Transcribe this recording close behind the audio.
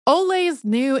Olay's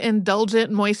new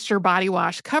Indulgent Moisture Body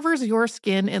Wash covers your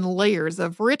skin in layers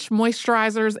of rich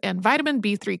moisturizers and vitamin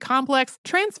B3 complex,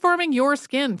 transforming your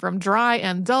skin from dry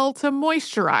and dull to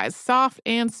moisturized, soft,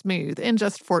 and smooth in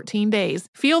just 14 days.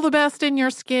 Feel the best in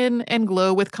your skin and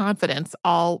glow with confidence,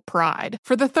 all pride.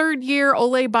 For the third year,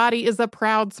 Olay Body is a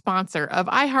proud sponsor of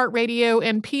iHeartRadio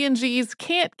and P&G's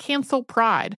Can't Cancel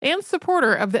Pride and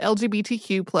supporter of the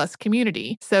LGBTQ+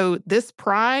 community. So this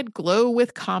pride, glow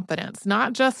with confidence,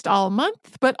 not just all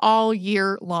month, but all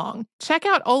year long. Check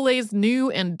out Olay's new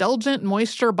Indulgent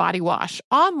Moisture Body Wash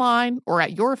online or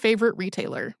at your favorite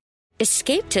retailer.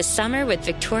 Escape to summer with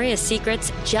Victoria's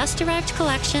Secret's just-arrived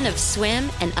collection of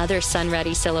swim and other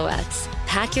sun-ready silhouettes.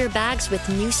 Pack your bags with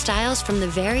new styles from the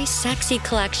Very Sexy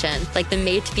collection, like the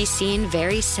made-to-be-seen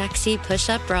Very Sexy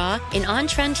push-up bra in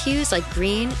on-trend hues like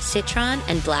green, citron,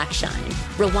 and black shine.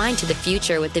 Rewind to the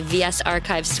future with the VS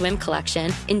Archive swim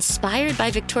collection, inspired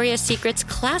by Victoria's Secret's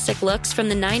classic looks from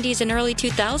the 90s and early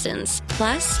 2000s.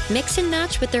 Plus, mix and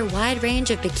match with their wide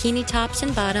range of bikini tops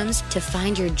and bottoms to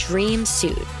find your dream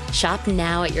suit. Shop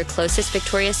now at your closest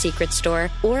Victoria's Secret store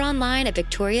or online at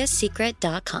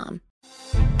victoriassecret.com.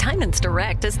 Diamonds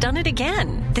Direct has done it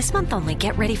again. This month only,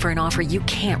 get ready for an offer you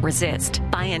can't resist.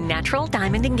 Buy a natural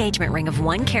diamond engagement ring of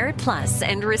 1 carat plus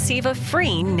and receive a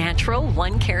free natural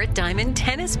 1 carat diamond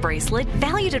tennis bracelet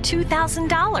valued at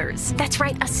 $2,000. That's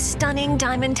right, a stunning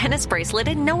diamond tennis bracelet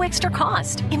at no extra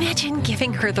cost. Imagine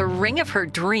giving her the ring of her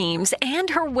dreams and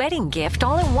her wedding gift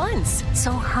all at once.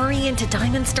 So hurry into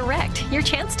Diamonds Direct. Your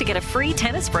chance to get a free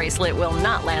tennis bracelet will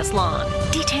not last long.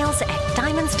 Details at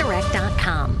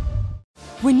diamondsdirect.com.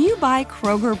 When you buy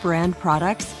Kroger brand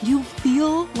products, you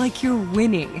feel like you're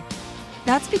winning.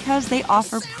 That's because they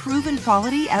offer proven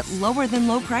quality at lower than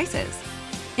low prices.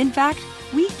 In fact,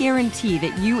 we guarantee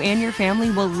that you and your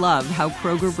family will love how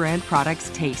Kroger brand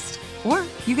products taste, or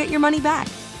you get your money back.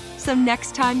 So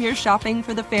next time you're shopping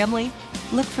for the family,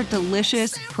 look for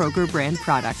delicious Kroger brand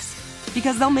products,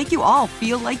 because they'll make you all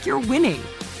feel like you're winning.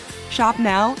 Shop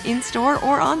now, in-store,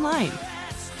 or online.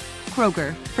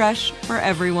 Kroger, fresh for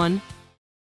everyone.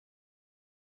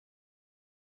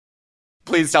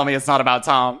 Please tell me it's not about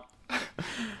Tom.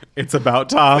 It's about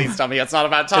Tom. Please tell me it's not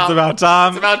about Tom. It's about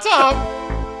Tom. It's about Tom.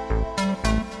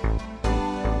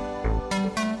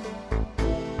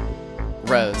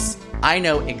 Rose, I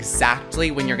know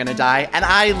exactly when you're going to die, and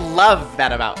I love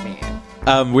that about me.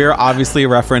 We're obviously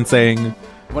referencing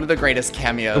one of the greatest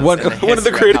cameos. One of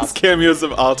the greatest cameos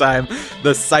of all time.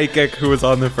 The psychic who was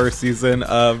on the first season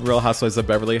of Real Housewives of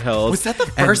Beverly Hills. Was that the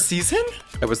first season?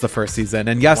 It was the first season.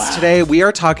 And yes, Today we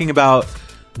are talking about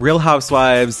Real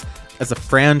Housewives as a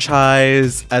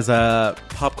franchise, as a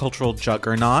pop cultural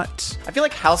juggernaut. I feel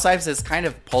like Housewives is kind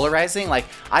of polarizing. Like,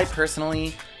 I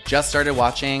personally just started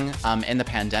watching in the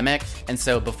pandemic. And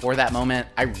so before that moment,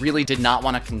 I really did not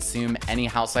want to consume any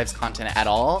Housewives content at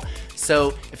all.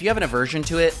 So if you have an aversion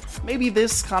to it, maybe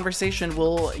this conversation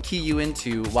will key you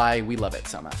into why we love it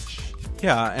so much.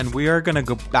 Yeah, and we are going to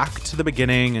go back to the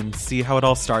beginning and see how it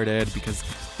all started, because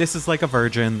this is Like a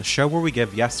Virgin, the show where we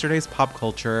give yesterday's pop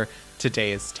culture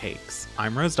today's takes.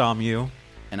 I'm Rose Domu.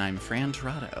 And I'm Fran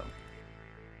Tirado.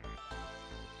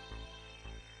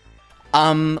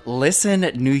 Listen,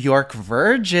 New York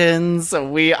virgins,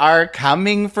 we are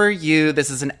coming for you. This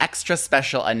is an extra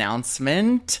special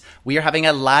announcement. We are having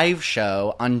a live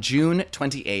show on June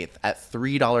 28th at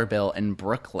 $3 Bill in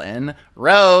Brooklyn.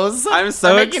 Rose, I'm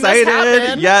so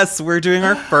excited. Yes, we're doing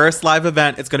our first live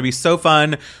event. It's going to be so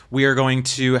fun. We are going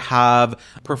to have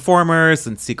performers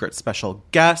and secret special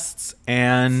guests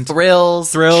and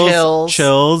thrills,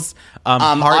 chills.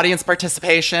 Audience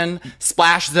participation,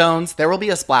 splash zones. There will be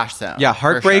a splash zone. Yeah,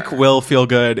 heartbreak will feel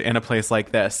good in a place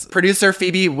like this. Producer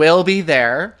Phoebe will be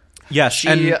there. Yes,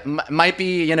 she might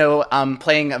be,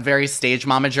 playing a very stage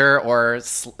momager, or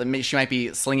she might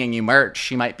be slinging you merch.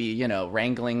 She might be,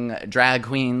 wrangling drag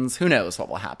queens. Who knows what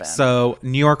will happen? So,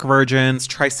 New York virgins,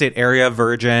 tri-state area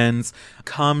virgins,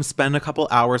 come spend a couple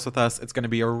hours with us. It's going to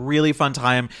be a really fun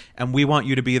time, and we want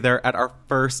you to be there at our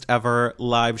first ever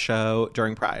live show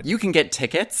during Pride. You can get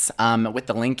tickets with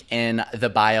the link in the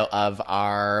bio of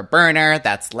our burner.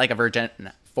 That's Like a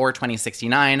Virgin for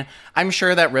 $20.69. I'm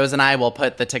sure that Rose and I will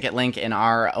put the ticket link in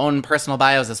our own personal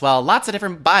bios as well. Lots of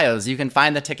different bios you can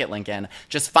find the ticket link in.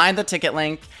 Just find the ticket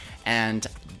link and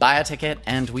buy a ticket,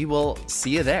 and we will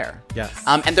see you there. Yes.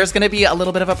 And there's going to be a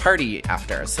little bit of a party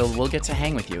after, so we'll get to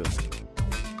hang with you.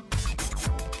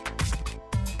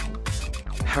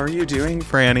 How are you doing,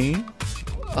 Franny?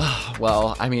 Oh,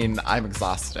 well, I mean, I'm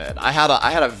exhausted. I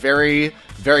had a very,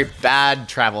 very bad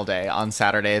travel day on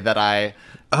Saturday that I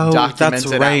documented that's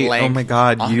right. at length Oh my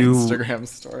God, on you Instagram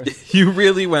stories. You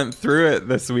really went through it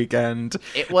this weekend.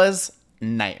 It was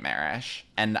nightmarish,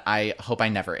 and I hope I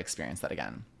never experience that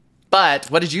again. But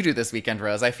what did you do this weekend,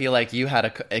 Rose? I feel like you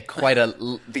had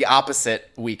the opposite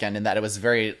weekend in that it was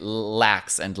very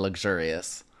lax and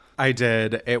luxurious. I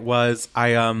did. It was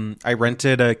I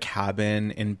rented a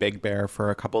cabin in Big Bear for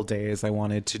a couple days. I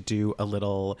wanted to do a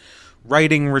little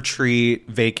writing retreat,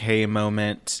 vacay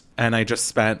moment, and I just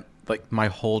spent like my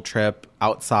whole trip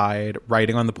outside,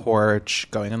 writing on the porch,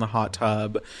 going in the hot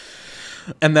tub.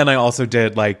 And then I also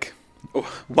did like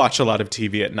watch a lot of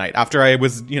TV at night. After I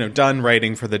was, done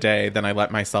writing for the day, then I let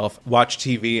myself watch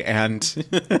TV and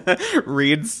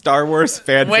read Star Wars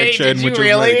fan fiction, did you which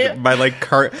really? is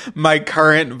my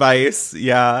current vice.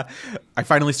 Yeah. I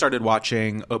finally started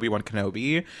watching Obi-Wan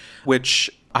Kenobi, which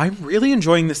I'm really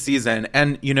enjoying this season.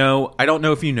 And, I don't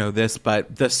know if you know this,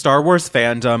 but the Star Wars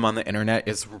fandom on the internet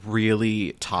is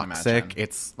really toxic.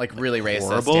 It's like really racist,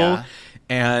 horrible. yeah.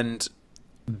 And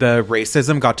the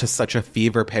racism got to such a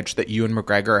fever pitch that Ewan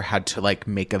McGregor had to like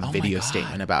make a video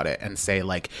statement about it and say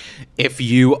like, if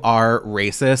you are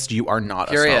racist, you are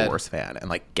not a Star Wars fan, and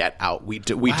like get out. We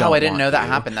don't. I didn't know that you.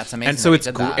 happened. That's amazing. And so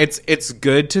it's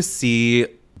good to see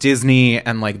Disney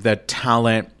and like the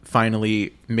talent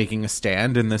finally making a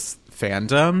stand in this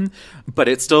fandom, but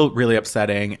it's still really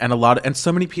upsetting, and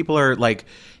so many people are like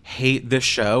hate this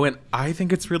show, and I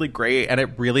think it's really great, and it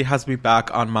really has me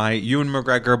back on my Ewan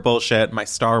McGregor bullshit, my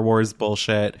Star Wars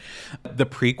bullshit. The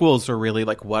prequels are really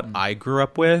like what I grew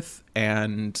up with,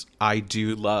 and I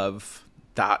do love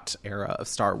that era of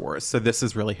Star Wars, so this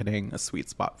is really hitting a sweet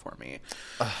spot for me.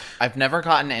 I've never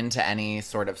gotten into any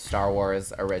sort of Star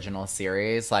Wars original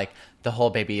series. Like the whole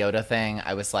Baby Yoda thing,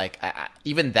 I was like,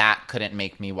 even that couldn't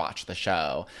make me watch the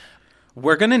show.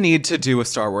 We're going to need to do a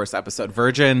Star Wars episode.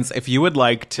 Virgins, if you would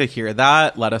like to hear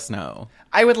that, let us know.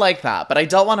 I would like that, but I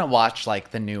don't want to watch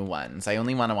like the new ones. I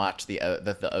only want to watch the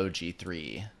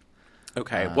OG3.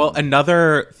 Okay. Well,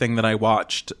 another thing that I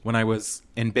watched when I was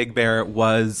in Big Bear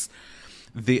was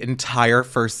the entire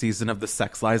first season of The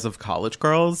Sex Lives of College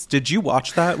Girls. Did you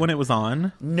watch that when it was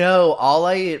on? No, all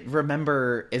I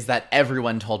remember is that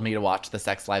everyone told me to watch The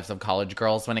Sex Lives of College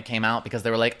Girls when it came out because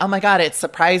they were like, oh my God, it's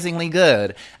surprisingly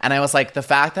good. And I was like, the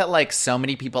fact that like so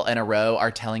many people in a row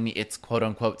are telling me it's quote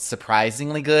unquote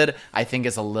surprisingly good, I think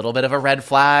is a little bit of a red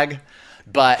flag.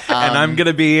 But and I'm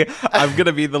gonna be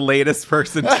the latest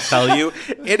person to tell you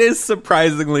it is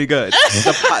surprisingly good.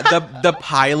 The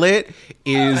pilot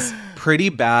is pretty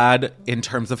bad in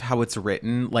terms of how it's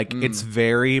written. Like it's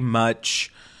very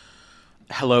much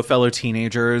hello fellow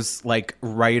teenagers, like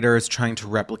writers trying to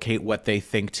replicate what they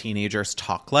think teenagers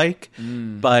talk like.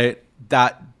 But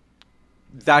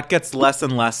that gets less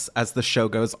and less as the show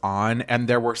goes on, and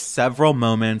there were several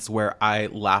moments where I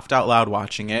laughed out loud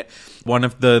watching it. One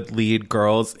of the lead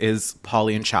girls is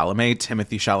Pauline Chalamet,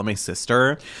 Timothée Chalamet's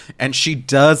sister, and she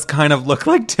does kind of look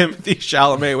like Timothée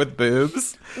Chalamet with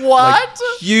boobs. What?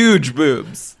 Like, huge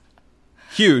boobs.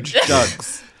 Huge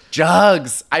jugs.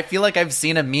 Jugs. I feel like I've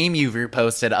seen a meme you've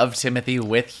reposted of Timothy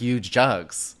with huge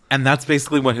jugs. And that's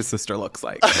basically what his sister looks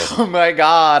like. Oh my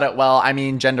God. Well, I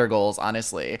mean, gender goals,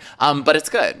 honestly. But it's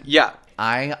good. Yeah.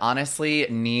 I honestly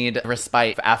need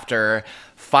respite after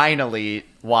finally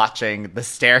watching The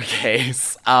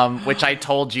Staircase, which I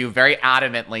told you very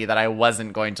adamantly that I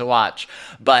wasn't going to watch.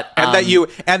 But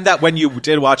and that when you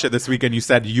did watch it this weekend, you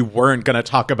said you weren't going to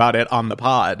talk about it on the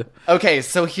pod. Okay,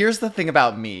 so here's the thing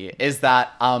about me is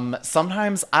that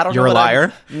sometimes I don't know. You're a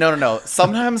liar? No.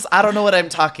 Sometimes I don't know what I'm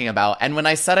talking about. And when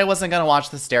I said I wasn't going to watch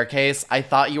The Staircase, I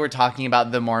thought you were talking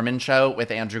about The Mormon Show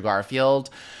with Andrew Garfield,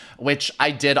 which I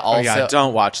did also. Oh yeah,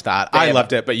 don't watch that. Babe, I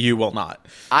loved it, but you will not.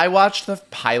 I watched the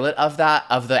pilot of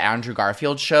the Andrew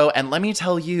Garfield show, and let me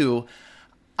tell you,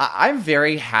 I'm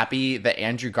very happy that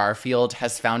Andrew Garfield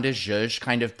has found his zhuzh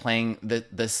kind of playing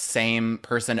the same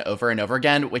person over and over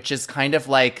again, which is kind of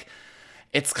like,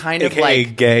 it's kind of AKA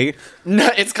like gay.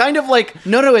 No, it's kind of like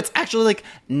no, it's actually like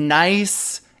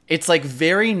nice. It's like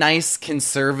very nice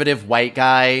conservative white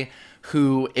guy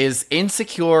who is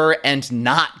insecure and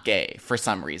not gay for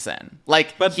some reason.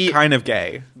 Like, but kind of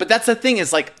gay. But that's the thing,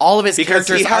 is like all of his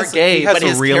characters are gay, but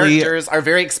his characters are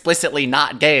very explicitly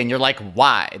not gay, and you're like,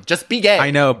 why? Just be gay.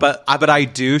 I know, but I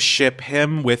do ship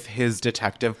him with his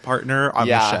detective partner on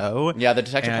the show. Yeah, the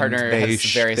detective partner has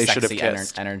very sexy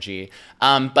energy.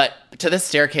 But to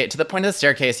the point of The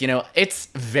Staircase, it's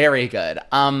very good.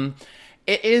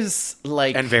 It is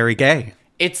like, and very gay.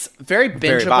 It's very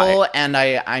bingeable, and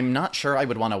I'm not sure I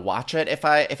would want to watch it if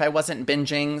I wasn't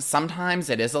binging.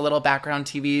 Sometimes it is a little background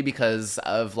TV because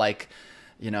of like,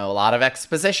 a lot of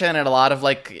exposition and a lot of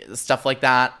like stuff like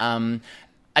that.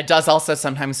 It does also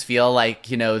sometimes feel like,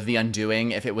 you know, The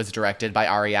Undoing if it was directed by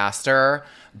Ari Aster.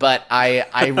 But I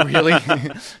really,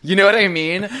 you know what I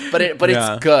mean? But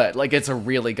it's good. Like, it's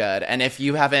really good. And if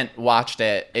you haven't watched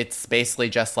it, it's basically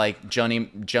just like Toni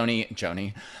Collette,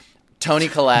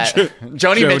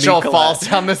 Joni Mitchell falls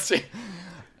down the stairs.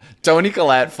 Toni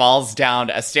Collette falls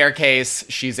down a staircase.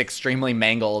 She's extremely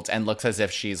mangled and looks as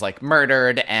if she's like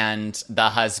murdered. And the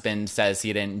husband says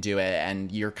he didn't do it.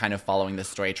 And you're kind of following the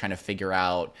story, trying to figure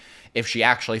out if she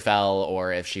actually fell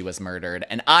or if she was murdered.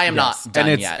 And I am not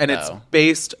done yet. And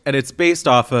it's based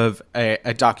off of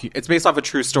it's based off a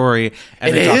true story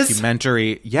and a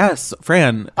documentary. Yes,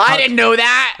 Fran. I didn't know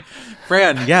that.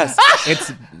 Fran, yes.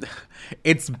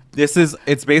 It's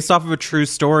based off of a true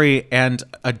story and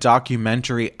a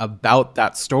documentary about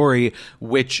that story,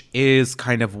 which is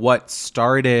kind of what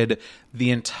started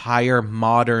the entire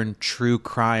modern true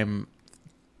crime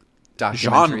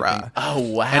genre. Oh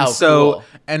wow.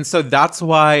 And so that's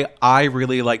why I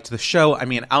really liked the show. I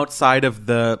mean, outside of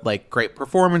the like great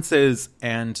performances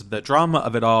and the drama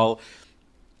of it all,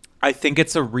 I think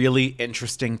it's a really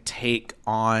interesting take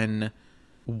on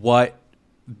what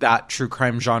that true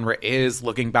crime genre is,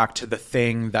 looking back to the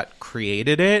thing that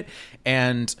created it.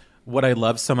 And what I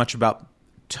love so much about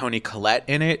Toni Collette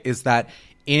in it is that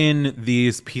in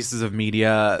these pieces of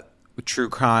media, true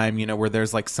crime, you know, where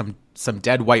there's like some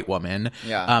dead white woman,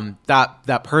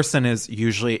 that person is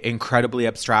usually incredibly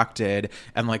abstracted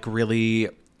and like really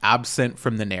absent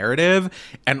from the narrative.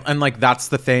 And like that's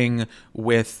the thing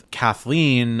with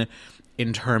Kathleen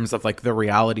in terms of like the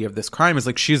reality of this crime is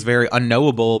like she's very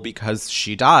unknowable because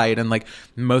she died, and like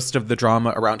most of the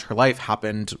drama around her life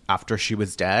happened after she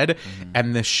was dead.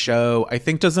 And this show I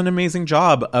think does an amazing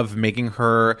job of making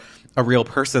her a real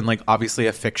person, like obviously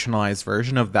a fictionalized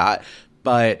version of that,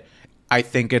 but I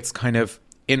think it's kind of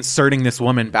inserting this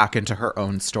woman back into her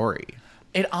own story.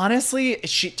 It honestly,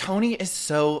 Toni is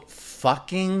so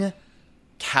fucking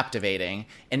captivating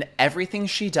in everything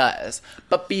she does.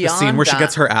 But beyond the scene where she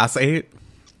gets her ass ate.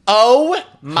 Oh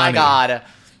my God.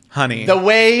 Honey. The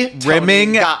way Toni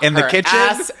rimming got in the her kitchen.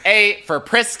 Ass ate for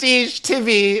Prestige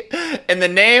TV. In the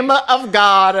name of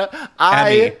God,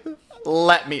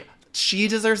 she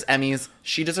deserves Emmys.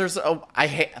 She deserves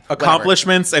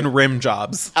accomplishments and rim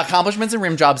jobs. Accomplishments and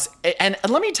rim jobs. And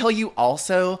let me tell you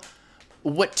also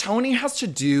what Toni has to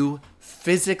do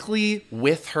physically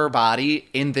with her body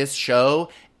in this show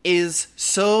is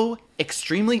so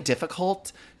extremely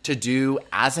difficult to do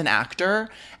as an actor,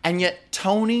 and yet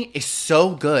Toni is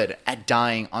so good at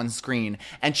dying on screen,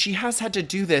 and she has had to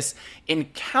do this in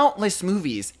countless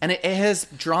movies, and it has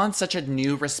drawn such a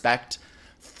new respect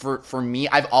for me.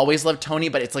 I've always loved Toni,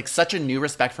 but it's like such a new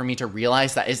respect for me to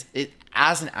realize that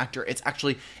as an actor, it's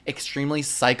actually extremely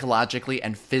psychologically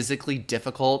and physically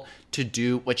difficult to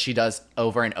do what she does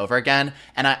over and over again.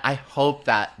 And I hope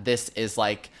that this is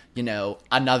like, you know,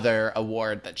 another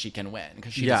award that she can win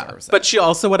because she deserves it. But she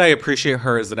also, what I appreciate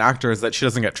her as an actor is that she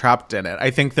doesn't get trapped in it.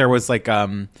 I think there was like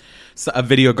a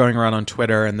video going around on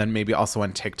Twitter and then maybe also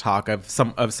on TikTok of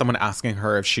someone asking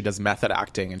her if she does method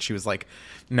acting, and she was like,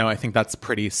 no, I think that's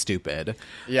pretty stupid.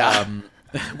 Yeah.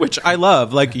 Which I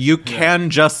love. Like, you can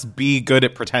just be good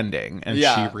at pretending, and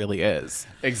she really is.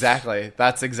 Exactly.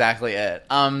 That's exactly it.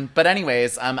 But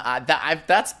anyways,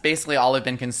 that's basically all I've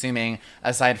been consuming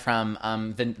aside from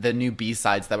the new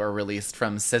B-sides that were released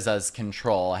from SZA's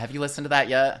Control. Have you listened to that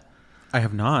yet? I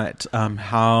have not.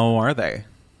 How are they?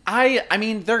 I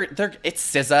mean,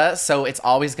 it's SZA, so it's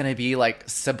always going to be like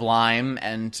sublime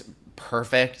and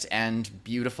perfect and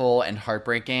beautiful and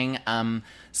heartbreaking.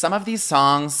 Some of these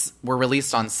songs were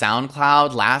released on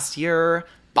SoundCloud last year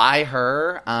by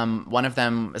her. One of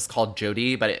them is called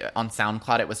Jodie, but on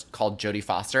SoundCloud it was called Jodie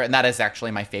Foster, and that is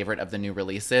actually my favorite of the new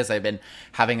releases. I've been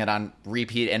having it on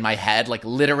repeat in my head, like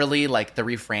literally, like the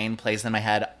refrain plays in my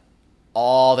head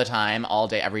all the time, all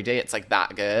day, every day. It's like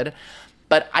that good.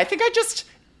 But I think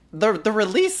the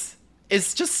release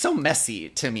is just so messy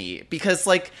to me because,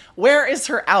 like, where is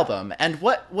her album and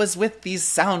what was with these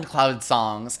SoundCloud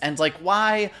songs, and like,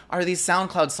 why are these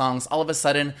SoundCloud songs all of a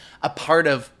sudden a part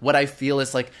of what I feel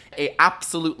is like a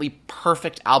absolutely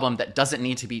perfect album that doesn't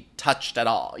need to be touched at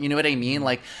all? You know what I mean?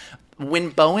 Like, when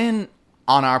Bowen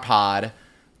on our pod,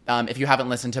 if you haven't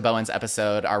listened to Bowen's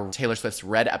episode, our Taylor Swift's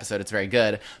Red episode, it's very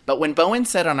good. But when Bowen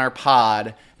said on our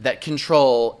pod that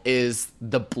Control is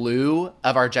the Blue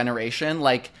of our generation,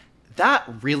 like, that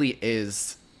really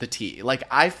is the tea. Like,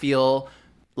 I feel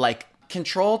like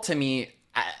Control to me,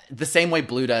 the same way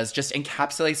Blue does, just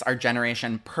encapsulates our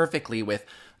generation perfectly with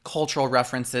cultural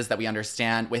references that we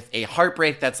understand, with a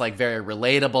heartbreak that's like very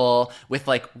relatable, with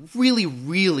like really,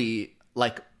 really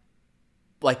like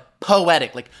like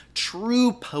poetic, like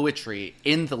true poetry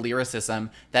in the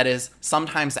lyricism that is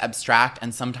sometimes abstract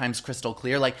and sometimes crystal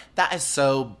clear. Like, that is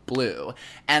so Blue.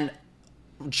 And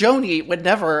Joni would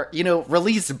never,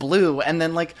 release Blue and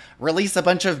then like release a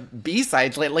bunch of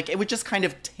B-sides. Like it would just kind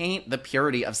of taint the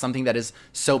purity of something that is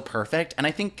so perfect. And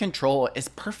I think Control is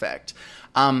perfect.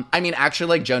 Actually,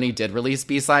 like, Joni did release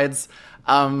B-sides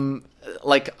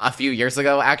like a few years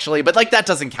ago, actually, but like that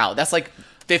doesn't count. That's like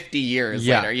 50 years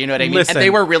later, you know what I mean? Listen, and they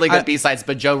were really good B-sides,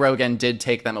 but Joe Rogan did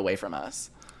take them away from us.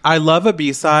 I love a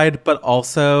B-side, but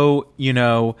also,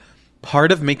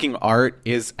 part of making art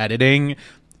is editing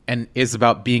and is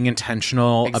about being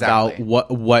intentional about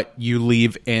what you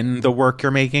leave in the work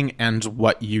you're making and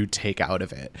what you take out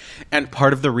of it. And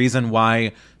part of the reason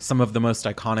why some of the most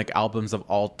iconic albums of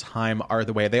all time are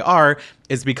the way they are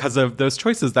is because of those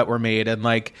choices that were made. And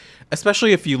like,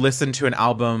 especially if you listen to an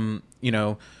album,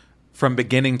 from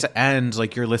beginning to end,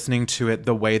 like you're listening to it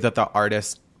the way that the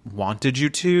artist wanted you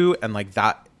to, and like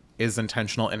that is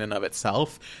intentional in and of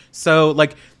itself. So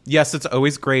like, yes, it's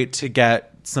always great to get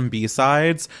some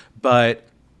B-sides, but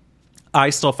I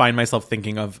still find myself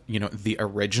thinking of, the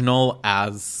original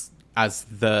as that's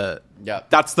the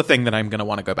thing that I'm going to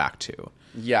want to go back to.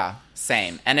 Yeah,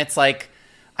 same. And it's like,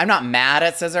 I'm not mad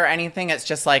at SZA or anything. It's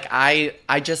just like, I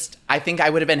think I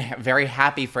would have been very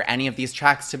happy for any of these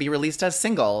tracks to be released as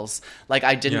singles. Like,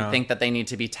 I didn't think that they need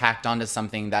to be tacked onto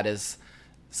something that is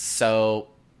so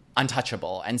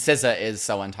untouchable. And SZA is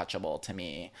so untouchable to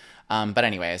me. But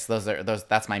anyways,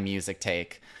 that's my music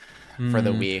take for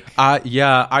the week.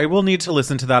 Yeah, I will need to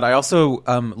listen to that. I also,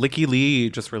 Licky Lee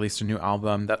just released a new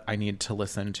album that I need to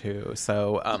listen to.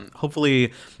 So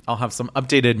hopefully I'll have some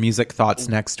updated music thoughts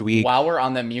next week. While we're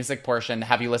on the music portion,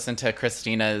 have you listened to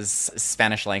Christina's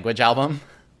Spanish language album?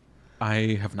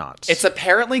 I have not. It's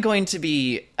apparently going to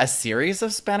be a series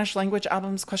of Spanish language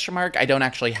albums, ? I don't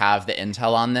actually have the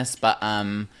intel on this, but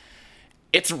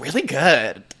it's really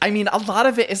good. I mean, a lot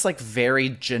of it is like very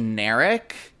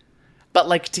generic, but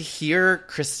like to hear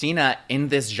Christina in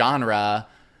this genre,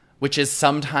 which is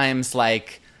sometimes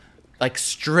like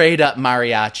straight up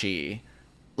mariachi,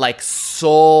 like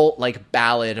soul, like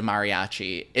ballad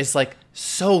mariachi, is like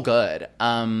so good.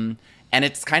 And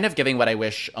it's kind of giving what I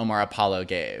wish Omar Apollo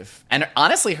gave. And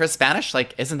honestly, her Spanish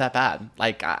like isn't that bad.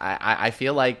 Like I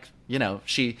feel like,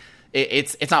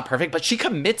 it's not perfect, but she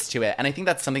commits to it. And I think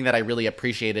that's something that I really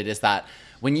appreciated, is that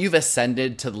when you've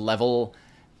ascended to the level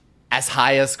as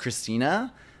high as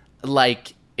Christina,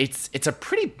 like it's a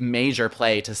pretty major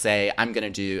play to say, I'm going to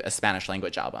do a Spanish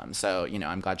language album. So,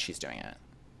 I'm glad she's doing it.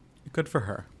 Good for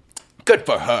her. Good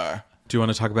for her. Do you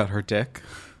want to talk about her dick?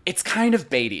 It's kind of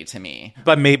baity to me.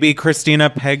 But maybe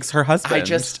Christina pegs her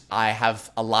husband. I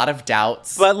have a lot of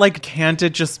doubts. But, like, can't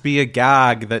it just be a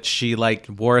gag that she, like,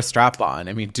 wore a strap on?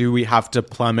 I mean, do we have to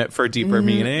plummet for deeper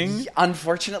meaning?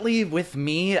 Unfortunately, with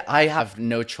me, I have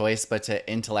no choice but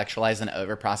to intellectualize and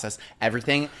overprocess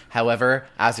everything. However,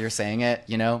 as you're saying it,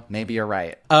 maybe you're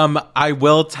right. I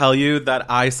will tell you that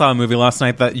I saw a movie last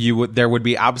night that there would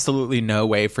be absolutely no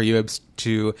way for you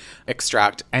to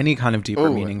extract any kind of deeper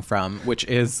meaning from, which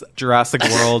is Jurassic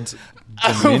World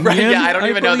Dominion. Right, yeah, I don't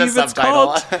even know the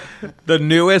subtitle. The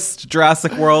newest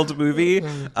Jurassic World movie,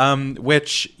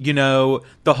 which,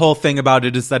 the whole thing about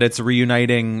it is that it's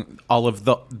reuniting all of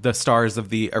the stars of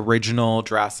the original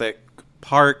Jurassic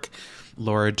Park,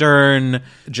 Laura Dern,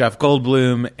 Jeff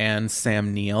Goldblum, and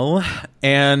Sam Neill.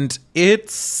 And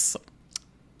it's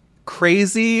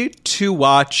crazy to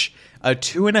watch a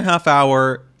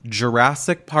 2.5-hour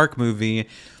Jurassic Park movie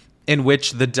in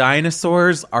which the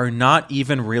dinosaurs are not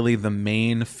even really the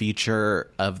main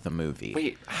feature of the movie.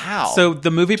 Wait, how? So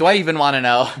the movie... Do I even want to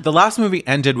know? The last movie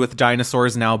ended with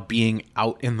dinosaurs now being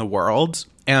out in the world.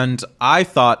 And I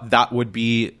thought that would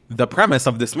be the premise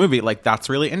of this movie. Like, that's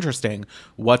really interesting.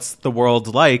 What's the world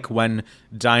like when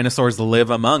dinosaurs live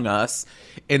among us?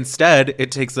 Instead,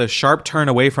 it takes a sharp turn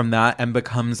away from that and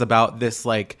becomes about this,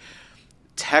 like,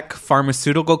 tech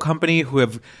pharmaceutical company who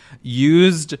have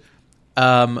used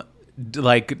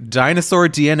like dinosaur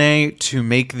DNA to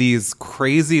make these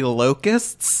crazy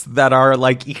locusts that are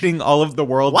like eating all of the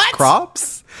world's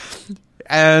crops.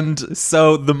 And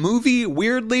so the movie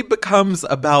weirdly becomes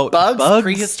about bugs,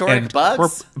 prehistoric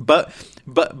bugs,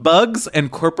 bugs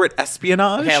and corporate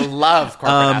espionage. Okay, I love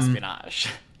corporate espionage.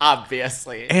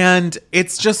 Obviously. And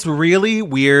it's just really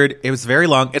weird. It was very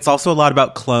long. It's also a lot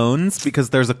about clones because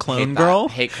there's a clone girl.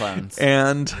 Hate clones.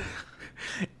 And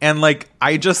like,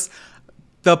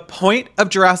 the point of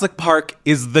Jurassic Park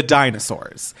is the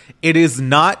dinosaurs. It is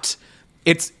not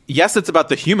Yes, it's about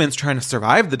the humans trying to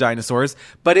survive the dinosaurs,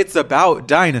 but it's about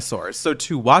dinosaurs. So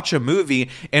to watch a movie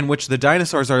in which the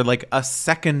dinosaurs are like a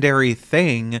secondary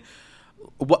thing,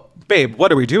 what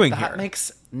are we doing here? That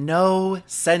makes no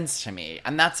sense to me.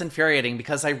 And that's infuriating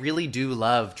because I really do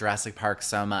love Jurassic Park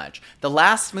so much. The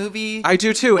last movie I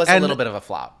do too. Was a little bit of a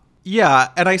flop. Yeah,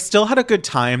 and I still had a good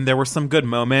time. There were some good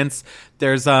moments.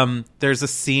 There's a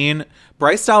scene.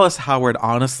 Bryce Dallas Howard,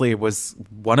 honestly, was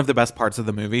one of the best parts of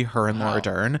the movie, her and Laura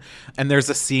Dern. And there's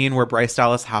a scene where Bryce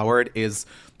Dallas Howard is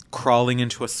crawling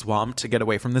into a swamp to get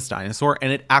away from this dinosaur.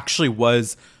 And it actually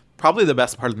was probably the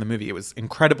best part of the movie. It was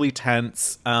incredibly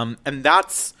tense. And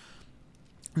that's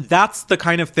the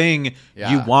kind of thing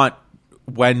you want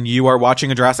when you are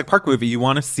watching a Jurassic Park movie. You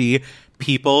want to see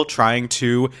people trying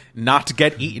to not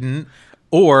get eaten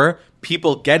or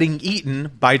people getting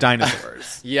eaten by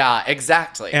dinosaurs. Yeah,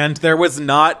 exactly. And there was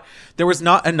not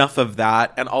enough of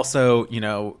that. And also,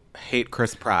 hate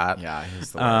Chris Pratt. Yeah,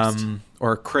 he's the worst.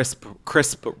 Or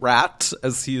Crisp Rat,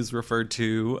 as he is referred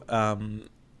to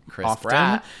Chris often.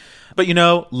 Pratt. But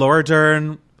Laura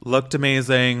Dern looked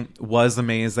amazing, was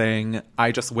amazing.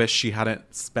 I just wish she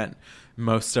hadn't spent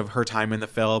most of her time in the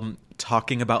film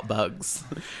talking about bugs.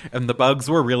 And the bugs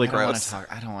were really gross.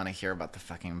 I don't want to hear about the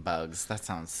fucking bugs. That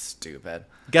sounds stupid.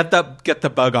 Get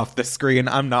the bug off the screen.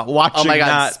 I'm not watching that. Oh my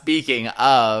God, speaking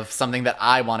of something that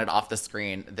I wanted off the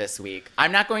screen this week,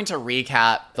 I'm not going to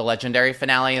recap the legendary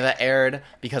finale that aired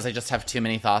because I just have too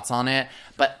many thoughts on it.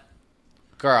 But,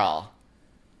 girl,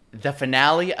 the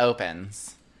finale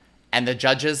opens and the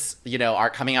judges, are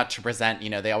coming out to present,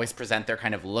 they always present their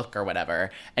kind of look or whatever.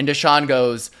 And Deshaun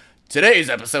goes, today's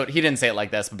episode, he didn't say it like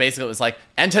this, but basically it was like,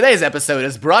 and today's episode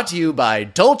is brought to you by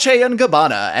Dolce &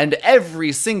 Gabbana, and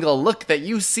every single look that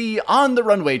you see on the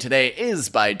runway today is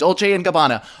by Dolce &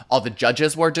 Gabbana. All the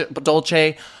judges wore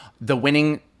Dolce, the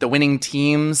winning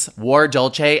teams wore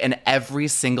Dolce, and every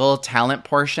single talent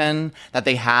portion that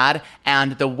they had,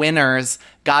 and the winners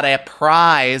got a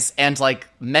prize and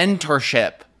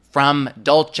mentorship from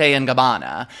Dolce &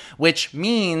 Gabbana, which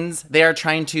means they are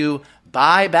trying to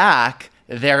buy back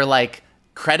their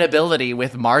credibility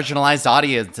with marginalized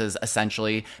audiences,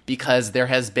 essentially, because there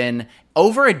has been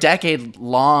over a decade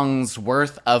long's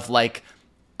worth of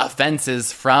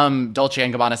offenses from Dolce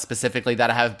 & Gabbana specifically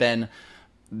that have been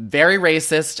very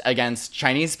racist against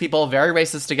Chinese people, very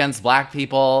racist against black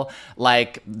people,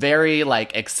 very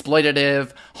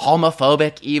exploitative,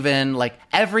 homophobic, even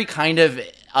every kind of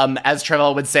as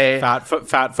Trevell would say, fat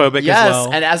phobic yes, as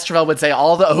well. And as Trevell would say,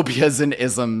 all the opias and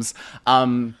isms.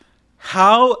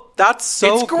 How that's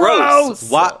so it's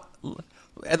gross. What?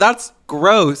 That's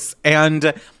gross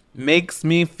and makes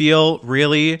me feel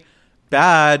really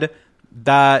bad.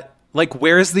 That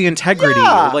where's the integrity?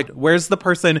 Yeah. Where's the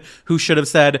person who should have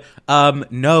said,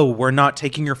 no, we're not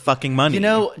taking your fucking money?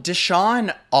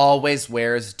 Deshaun always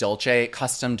wears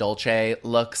custom Dolce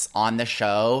looks on the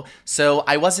show, so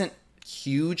I wasn't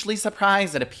hugely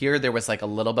surprised. It appeared there was a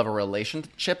little bit of a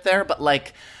relationship there, but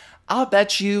I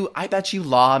bet you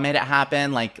Law made it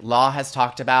happen. Law has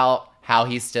talked about how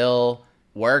he still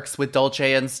works with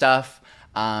Dolce and stuff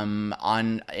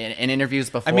in interviews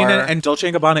before. I mean, and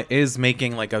Dolce & Gabbana is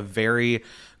making a very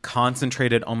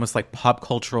concentrated, almost pop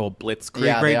cultural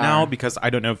blitzkrieg right now, because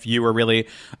I don't know if you were really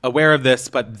aware of this,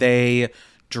 but they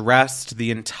dressed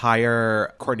the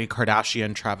entire Kourtney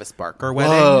Kardashian Travis Barker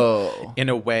wedding in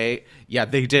a way. Yeah,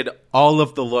 they did all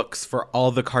of the looks for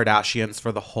all the Kardashians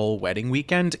for the whole wedding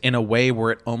weekend in a way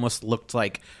where it almost looked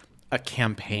like a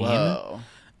campaign. Whoa.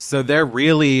 So they're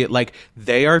really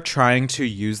they are trying to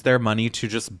use their money to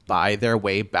just buy their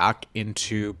way back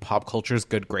into pop culture's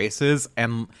good graces,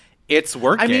 and it's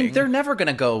working. I mean, they're never going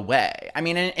to go away. I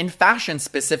mean, in fashion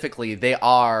specifically, they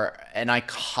are an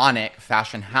iconic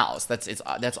fashion house.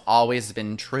 That's always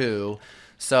been true.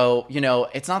 So,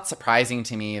 it's not surprising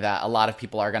to me that a lot of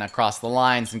people are going to cross the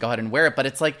lines and go ahead and wear it. But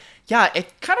it's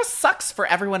it kind of sucks for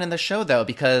everyone in the show, though,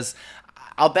 because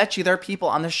I'll bet you there are people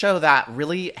on the show that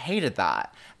really hated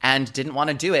that and didn't want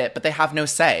to do it, but they have no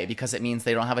say because it means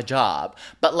they don't have a job.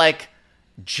 But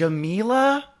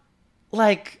Jamila,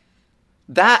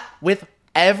 that with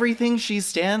everything she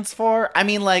stands for, I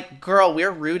mean, girl,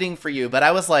 we're rooting for you. But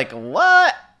I was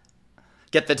what?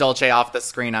 Get the Dolce off the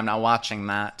screen. I'm not watching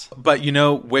that. But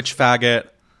which faggot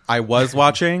I was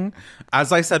watching?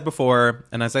 As I said before,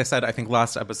 and as I said, I think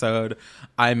last episode,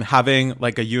 I'm having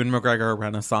a Ewan McGregor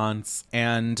renaissance.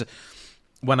 And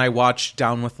when I watched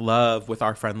Down with Love with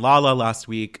our friend Lala last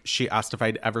week, she asked if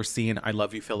I'd ever seen I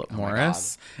Love You, Philip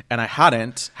Morris. And I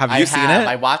hadn't. Have you seen it?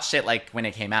 I watched it when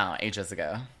it came out ages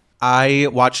ago. I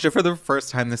watched it for the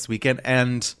first time this weekend,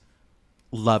 and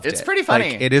loved it. It's pretty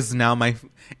funny. Like, it is now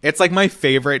it's like my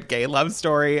favorite gay love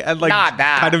story, and like Not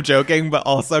that. kind of joking, but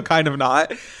also kind of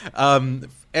not.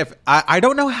 If I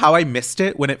don't know how I missed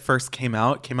it when it first came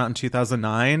out. It came out in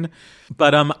 2009,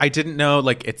 but I didn't know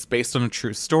like it's based on a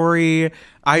true story.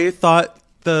 I thought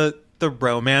the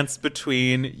romance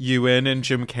between Ewan and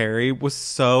Jim Carrey was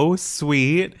so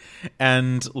sweet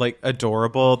and like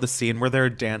adorable. The scene where they're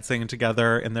dancing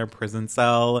together in their prison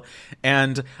cell,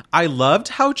 and I loved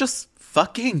how just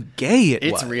fucking gay it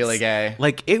was. It's really gay.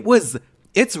 Like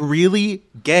it's really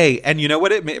gay. And you know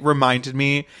what it reminded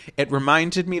me? It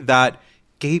reminded me that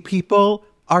gay people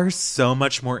are so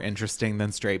much more interesting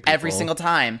than straight people. Every single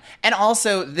time. And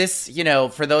also this, you know,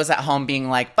 for those at home being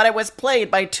like, but it was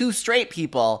played by 2 straight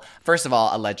people. First of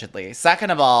all, allegedly. Second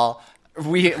of all,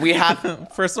 we have...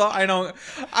 First of all, I don't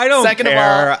Second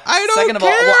care. Of all, I don't second care. Of all,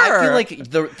 well, I feel like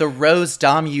the Rose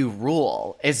Dommu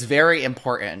rule is very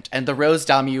important. And the Rose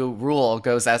Dommu rule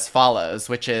goes as follows,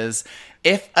 which is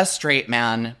if a straight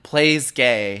man plays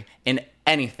gay in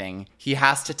anything, he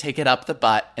has to take it up the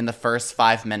butt in the first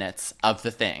 5 minutes of the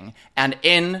thing. And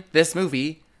in this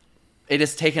movie, it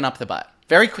is taken up the butt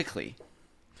very quickly.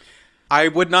 I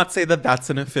would not say that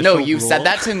that's an official No, you rule. said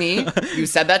that to me. You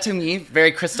said that to me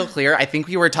very crystal clear. I think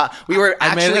we were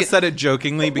I may have said it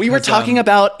jokingly because we were talking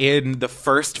about in the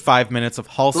first 5 minutes of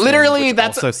Halston. literally which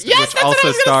that's also, yes, which that's also what I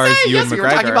was stars gonna say. Ewan Yes, we McGregor. were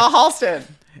talking about Halston.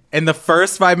 In the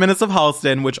first 5 minutes of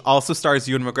Halston, which also stars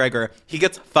Ewan McGregor, he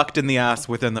gets fucked in the ass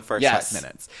within the first 5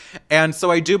 minutes. And so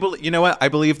I do believe, you know what? I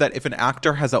believe that if an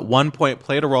actor has at one point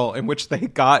played a role in which they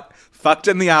got fucked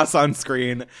in the ass on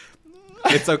screen,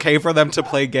 it's okay for them to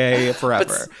play gay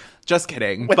forever. Just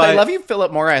kidding. But I love you,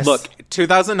 Philip Morris. Look,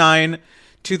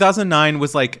 2009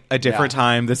 was like a different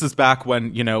time. This is back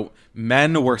when, you know,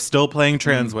 men were still playing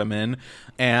trans women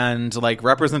and like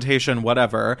representation,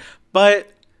 whatever. But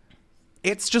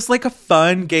it's just like a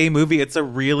fun gay movie. It's a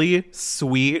really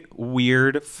sweet,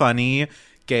 weird, funny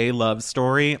gay love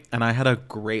story, and I had a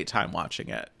great time watching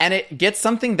it. And it gets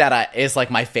something that is like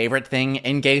my favorite thing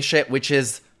in gay shit, which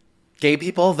is gay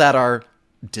people that are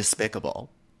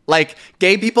despicable. Like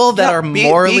gay people that are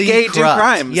morally gay, corrupt. do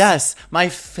crimes. Yes, my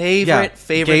favorite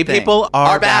Gay thing. people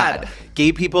are bad.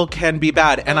 Gay people can be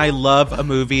bad, and I love a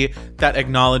movie that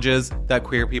acknowledges that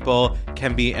queer people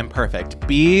can be imperfect.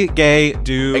 Be gay,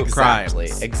 do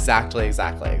crimes. Exactly.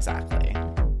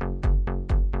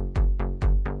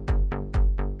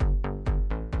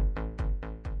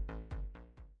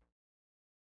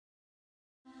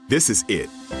 This is it.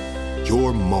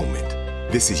 Your moment.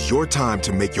 This is your time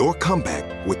to make your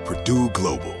comeback with Purdue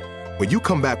Global. When you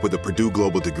come back with a Purdue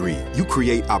Global degree, you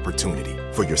create opportunity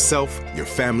for yourself, your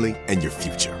family, and your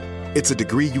future. It's a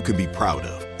degree you can be proud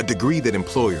of, a degree that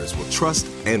employers will trust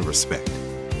and respect.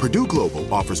 Purdue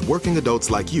Global offers working adults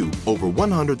like you over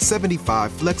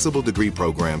 175 flexible degree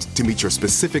programs to meet your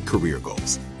specific career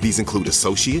goals. These include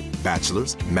associate,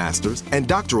 bachelor's, master's, and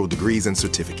doctoral degrees and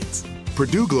certificates.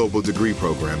 Purdue Global degree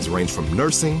programs range from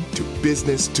nursing to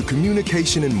business to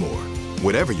communication and more.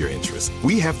 Whatever your interest,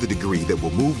 we have the degree that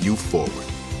will move you forward.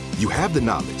 You have the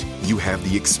knowledge, you have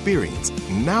the experience.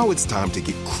 Now it's time to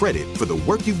get credit for the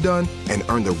work you've done and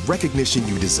earn the recognition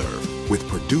you deserve with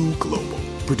Purdue Global,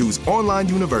 Purdue's online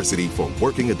university for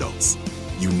working adults.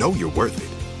 You know you're worth it.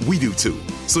 We do too.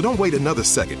 So don't wait another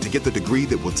second to get the degree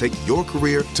that will take your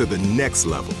career to the next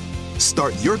level.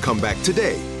 Start your comeback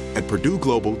today at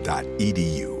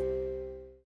purdueglobal.edu.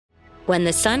 When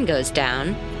the sun goes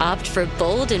down, opt for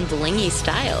bold and blingy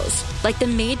styles, like the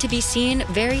made-to-be-seen,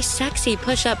 very sexy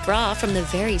push-up bra from the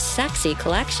Very Sexy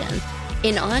collection.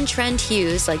 In on-trend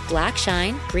hues like black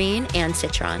shine, green, and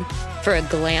citron. For a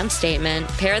glam statement,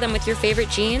 pair them with your favorite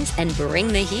jeans and bring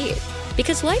the heat.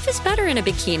 Because life is better in a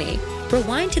bikini.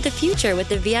 Rewind to the future with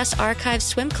the VS Archives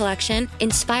swim collection,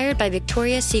 inspired by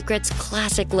Victoria's Secret's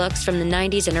classic looks from the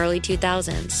 90s and early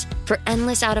 2000s. For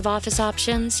endless out-of-office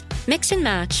options, mix and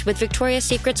match with Victoria's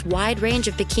Secret's wide range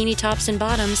of bikini tops and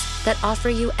bottoms that offer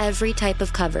you every type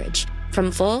of coverage, from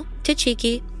full to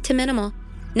cheeky to minimal.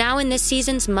 Now in this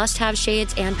season's must-have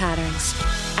shades and patterns.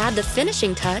 Add the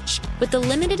finishing touch with the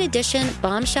limited edition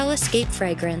Bombshell Escape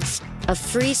fragrance, a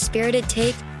free-spirited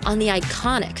take on the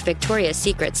iconic Victoria's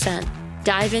Secret scent.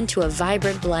 Dive into a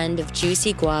vibrant blend of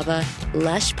juicy guava,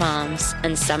 lush palms,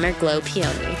 and summer glow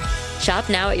peony. Shop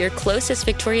now at your closest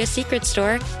Victoria's Secret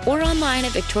store or online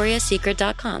at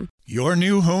victoriassecret.com. Your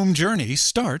new home journey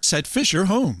starts at Fisher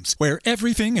Homes, where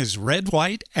everything is red,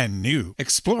 white, and new.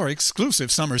 Explore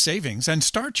exclusive summer savings and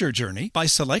start your journey by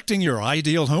selecting your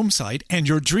ideal home site and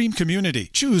your dream community.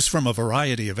 Choose from a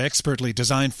variety of expertly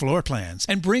designed floor plans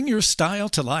and bring your style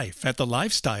to life at the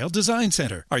Lifestyle Design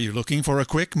Center. Are you looking for a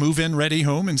quick move-in ready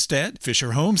home instead?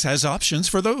 Fisher Homes has options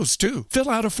for those too. Fill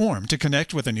out a form to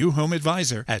connect with a new home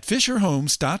advisor at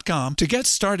fisherhomes.com to get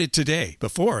started today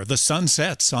before the sun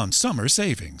sets on summer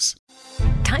savings.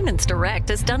 Diamonds Direct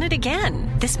has done it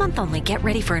again. This month only, get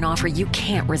ready for an offer you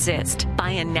can't resist.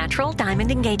 Buy a natural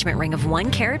diamond engagement ring of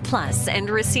 1 carat plus and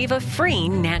receive a free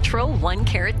natural 1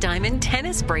 carat diamond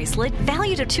tennis bracelet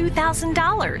valued at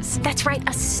 $2,000. That's right,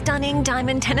 a stunning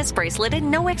diamond tennis bracelet at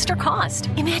no extra cost.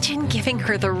 Imagine giving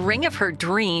her the ring of her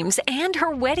dreams and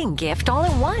her wedding gift all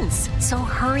at once. So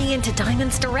hurry into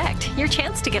Diamonds Direct. Your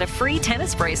chance to get a free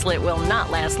tennis bracelet will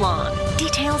not last long.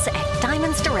 Details at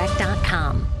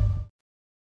diamondsdirect.com.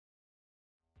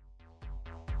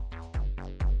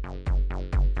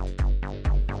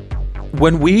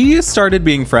 When we started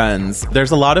being friends, there's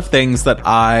a lot of things that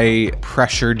I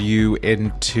pressured you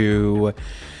into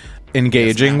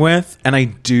engaging with, and I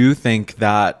do think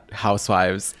that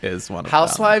Housewives is one of them.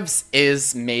 Housewives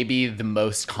is maybe the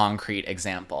most concrete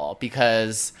example,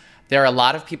 because there are a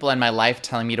lot of people in my life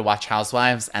telling me to watch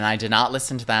Housewives, and I did not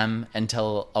listen to them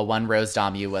until a one Rose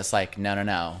Dommu was like,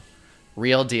 no.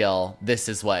 Real deal. This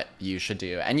is what you should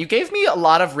do. And you gave me a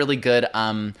lot of really good,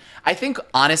 I think,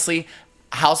 honestly,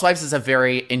 Housewives is a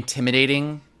very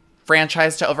intimidating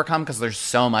franchise to overcome because there's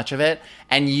so much of it.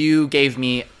 And you gave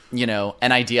me,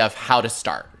 an idea of how to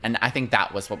start. And I think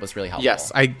that was what was really helpful.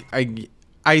 Yes,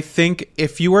 I think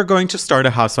if you are going to start a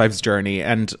Housewives journey,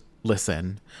 and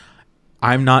listen,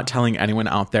 I'm not telling anyone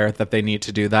out there that they need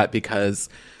to do that, because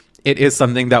it is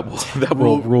something that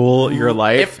will rule your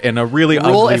life in a really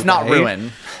ugly way. Rule, if not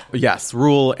ruin. Yes,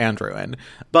 rule and ruin.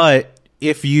 But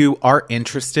if you are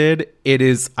interested, it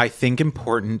is, I think,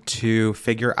 important to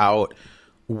figure out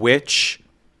which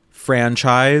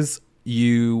franchise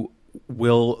you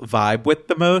will vibe with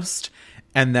the most.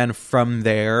 And then from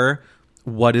there,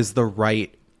 what is the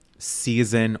right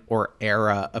season or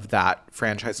era of that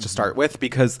franchise to start with?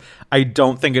 Because I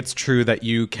don't think it's true that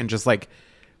you can just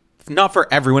not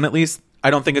for everyone at least,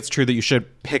 I don't think it's true that you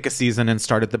should pick a season and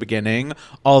start at the beginning.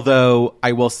 Although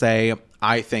I will say,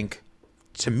 I think,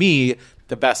 to me,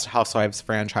 the best Housewives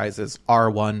franchises are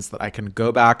ones that I can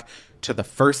go back to the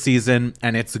first season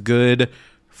and it's good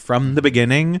from the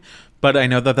beginning. But I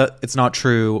know that it's not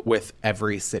true with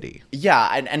every city. Yeah,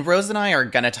 and Rose and I are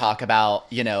going to talk about,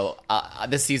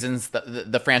 the seasons,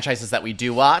 the franchises that we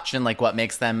do watch and what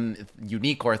makes them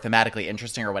unique or thematically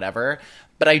interesting or whatever.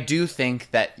 But I do think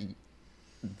that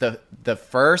the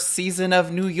first season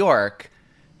of New York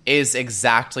is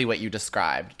exactly what you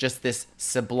described. Just this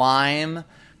sublime,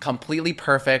 completely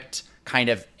perfect kind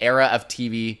of era of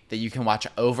TV that you can watch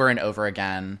over and over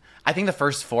again. I think the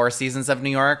first 4 seasons of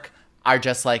New York are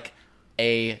just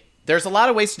there's a lot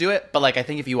of ways to do it, but I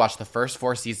think if you watch the first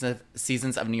 4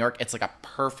 seasons of New York, it's a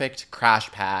perfect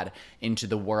crash pad into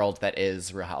the world that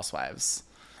is Real Housewives.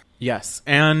 Yes,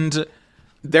 and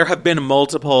there have been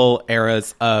multiple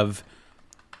eras of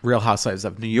Real Housewives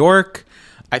of New York.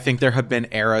 I think there have been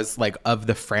eras of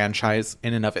the franchise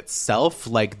in and of itself.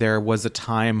 There was a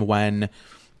time when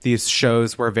these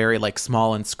shows were very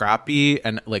small and scrappy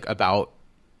and about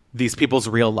these people's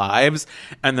real lives.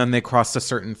 And then they crossed a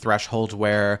certain threshold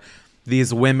where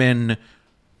these women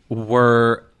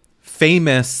were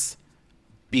famous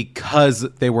because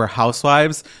they were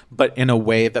housewives, but in a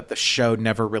way that the show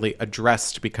never really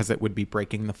addressed because it would be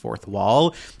breaking the fourth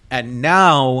wall. And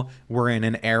now we're in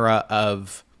an era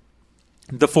of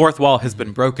the fourth wall has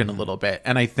been broken a little bit.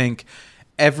 And I think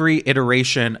every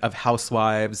iteration of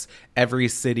Housewives, every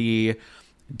city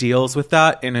deals with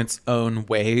that in its own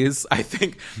ways. I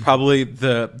think probably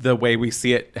the way we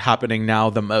see it happening now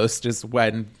the most is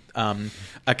when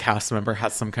a cast member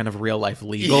has some kind of real life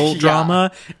legal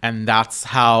drama, and that's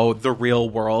how the real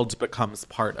world becomes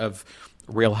part of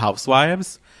Real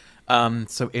Housewives.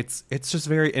 So it's just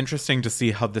very interesting to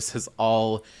see how this has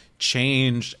all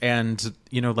changed, and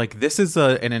this is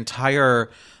an entire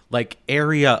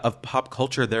area of pop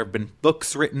culture. There have been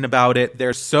books written about it.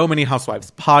 There's so many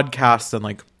Housewives podcasts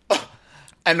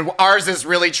and ours is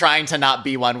really trying to not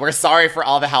be one. We're sorry for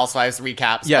all the Housewives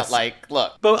recaps, yes. But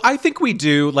look. But I think we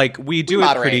do it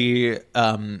pretty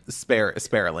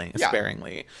sparingly.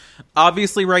 Yeah.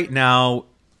 Obviously right now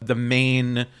the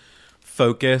main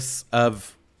focus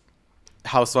of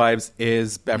Housewives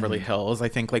is Beverly Hills. I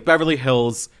think Beverly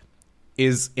Hills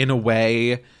is in a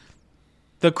way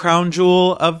the crown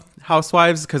jewel of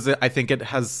Housewives, because I think it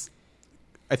has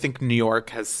I think New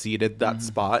York has ceded that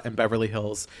spot, and Beverly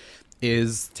Hills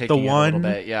is Taking the it one. a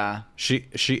little bit, yeah. She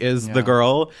is the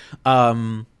girl.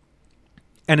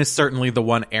 And is certainly the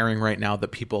one airing right now that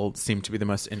people seem to be the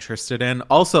most interested in.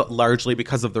 Also, largely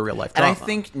because of the real life drama. And I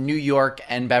think New York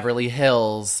and Beverly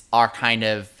Hills are kind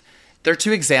of, they're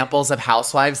two examples of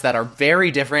housewives that are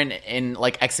very different in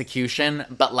like execution,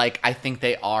 but like I think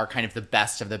they are kind of the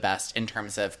best of the best in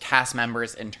terms of cast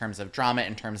members, in terms of drama,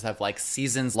 in terms of like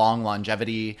seasons long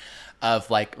longevity of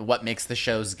like what makes the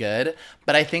shows good.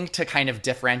 But I think to kind of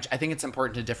I think it's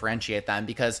important to differentiate them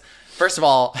because first of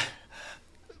all,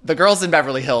 the girls in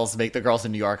Beverly Hills make the girls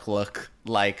in New York look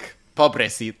like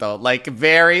pobrecito, like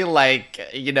very like,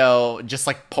 you know, just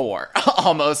like poor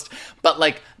almost. But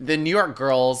like the New York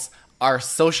girls are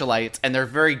socialites and they're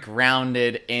very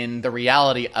grounded in the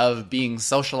reality of being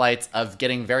socialites, of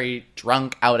getting very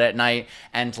drunk out at night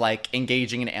and like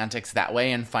engaging in antics that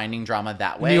way and finding drama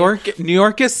that way. New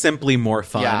York is simply more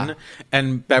fun,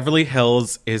 and Beverly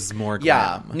Hills is more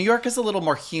glam. Yeah, New York is a little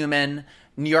more human.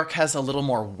 New York has a little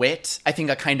more wit. I think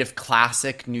a kind of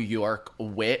classic New York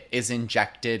wit is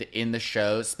injected in the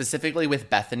show, specifically with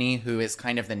Bethany, who is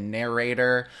kind of the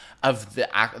narrator of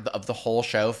the whole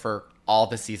show for all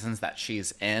the seasons that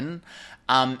she's in.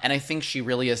 And I think she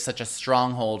really is such a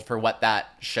stronghold for what that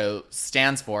show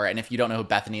stands for. And if you don't know who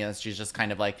Bethany is, she's just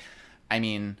kind of like, I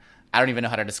mean, I don't even know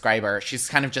how to describe her. She's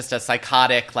kind of just a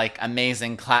psychotic, like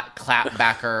amazing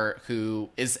clapbacker who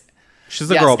is... She's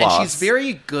a girl boss. And she's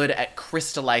very good at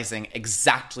crystallizing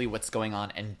exactly what's going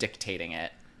on and dictating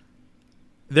it.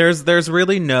 There's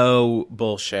really no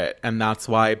bullshit, and that's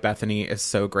why Bethany is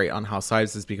so great on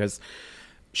Housewives, is because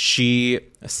she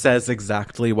says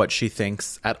exactly what she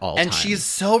thinks at all times. And she's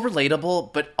so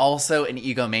relatable, but also an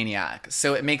egomaniac.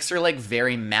 So it makes her like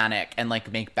very manic and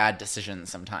like make bad decisions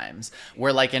sometimes.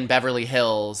 Where like in Beverly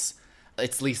Hills,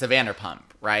 it's Lisa Vanderpump,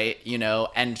 right? You know,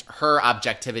 and her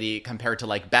objectivity compared to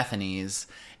like Bethany's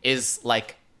is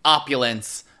like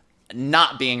opulence,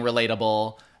 not being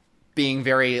relatable, being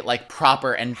very like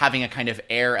proper and having a kind of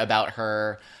air about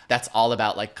her that's all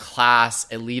about like class,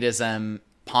 elitism,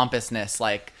 pompousness.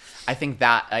 Like I think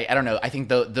that I don't know. I think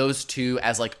those two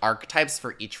as like archetypes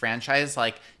for each franchise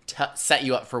like set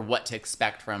you up for what to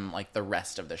expect from like the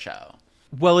rest of the show.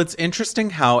 Well, it's interesting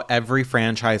how every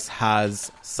franchise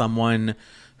has someone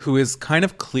who is kind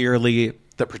of clearly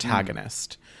the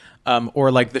protagonist.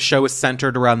 Or like the show is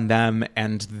centered around them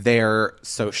and their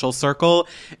social circle.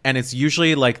 And it's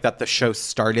usually like that the show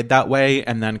started that way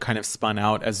and then kind of spun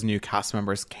out as new cast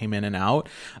members came in and out.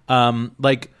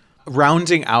 Like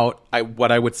rounding out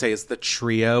what I would say is the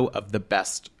trio of the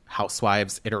best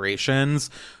Housewives iterations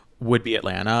would be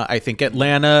Atlanta. I think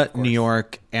Atlanta, New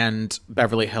York, and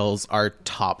Beverly Hills are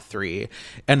top three.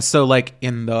 And so like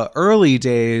in the early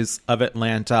days of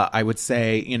Atlanta, I would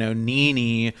say, you know,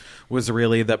 Nene was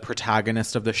really the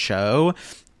protagonist of the show.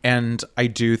 And I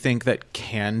do think that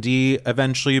Candy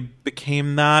eventually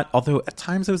became that, although at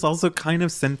times it was also kind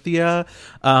of Cynthia.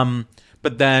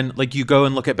 But then like you go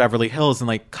and look at Beverly Hills and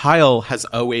like Kyle has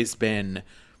always been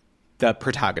the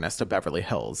protagonist of Beverly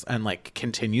Hills and like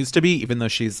continues to be, even though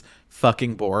she's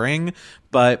fucking boring.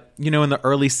 But, you know, in the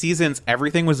early seasons,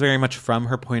 everything was very much from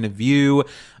her point of view.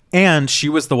 And she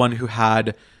was the one who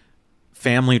had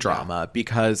family drama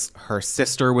because her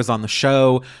sister was on the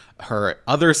show. Her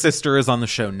other sister is on the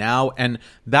show now. And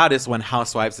that is when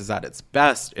Housewives is at its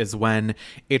best, is when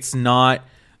it's not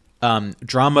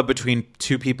drama between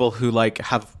two people who like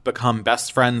have become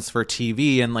best friends for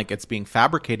TV and like it's being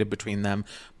fabricated between them,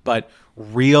 but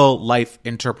real life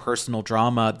interpersonal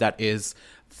drama that is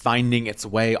finding its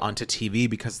way onto TV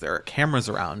because there are cameras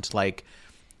around. Like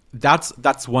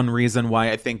that's one reason why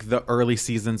I think the early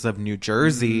seasons of New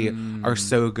Jersey are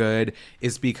so good,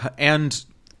 is because, and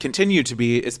continue to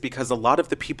be, is because a lot of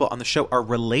the people on the show are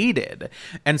related.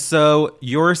 And so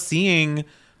you're seeing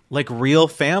like real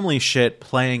family shit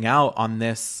playing out on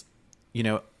this, you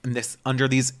know, under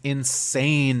these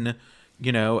insane,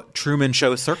 you know, Truman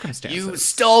Show circumstances. You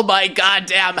stole my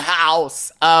goddamn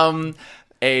house.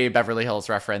 A Beverly Hills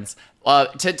reference.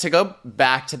 To go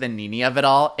back to the Nene of it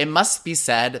all, it must be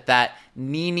said that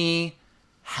Nene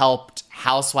helped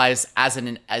Housewives as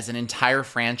an entire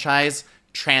franchise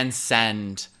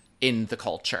transcend in the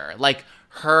culture. Like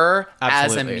her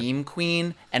Absolutely. as a meme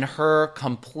queen and her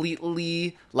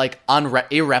completely like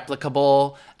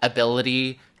irreplicable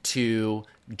ability to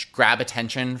grab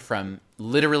attention from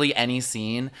literally any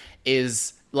scene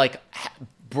is like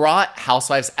brought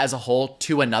Housewives as a whole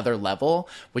to another level,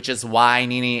 which is why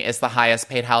NeNe is the highest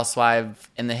paid housewife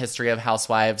in the history of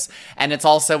Housewives. And it's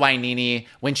also why NeNe,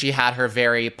 when she had her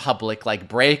very public like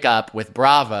breakup with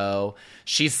Bravo,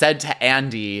 she said to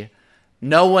Andy,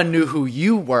 no one knew who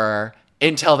you were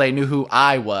until they knew who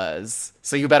I was.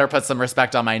 So you better put some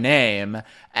respect on my name.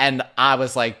 And I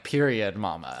was like, period,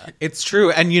 mama. It's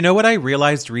true. And you know what I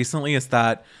realized recently is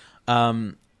that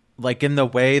like in the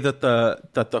way that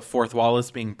the fourth wall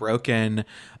is being broken,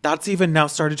 that's even now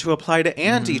started to apply to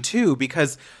Andy too,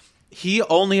 because he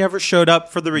only ever showed up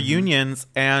for the reunions.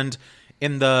 And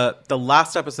in the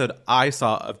last episode I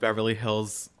saw of Beverly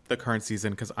Hills, the current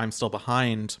season, because I'm still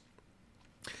behind,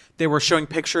 they were showing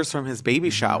pictures from his baby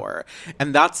shower.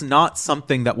 And that's not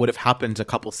something that would have happened a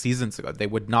couple seasons ago. They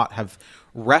would not have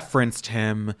referenced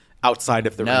him outside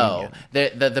of the reunion.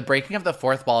 The breaking of the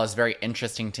fourth wall is very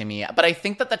interesting to me. But I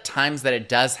think that the times that it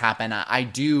does happen,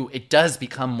 it does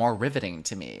become more riveting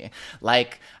to me.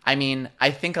 Like, I mean, I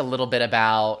think a little bit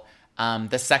about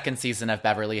the second season of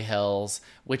Beverly Hills,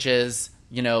 which is,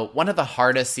 you know, one of the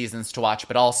hardest seasons to watch,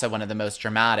 but also one of the most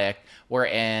dramatic. We're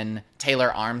in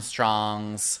Taylor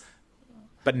Armstrong's...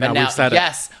 But now we've said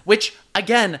yes, which,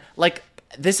 again, like,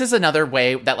 this is another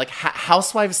way that, like,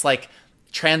 Housewives, like,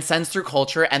 transcends through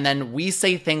culture, and then we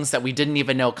say things that we didn't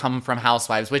even know come from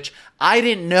Housewives, which I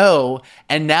didn't know,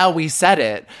 and now we said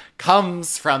it,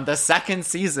 comes from the second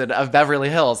season of Beverly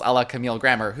Hills, a la Camille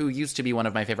Grammer, who used to be one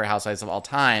of my favorite housewives of all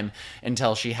time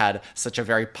until she had such a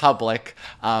very public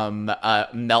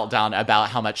meltdown about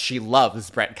how much she loves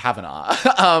Brett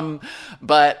Kavanaugh.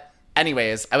 But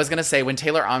anyways, I was going to say, when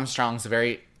Taylor Armstrong's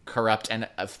very corrupt and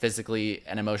physically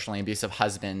and emotionally abusive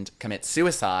husband commits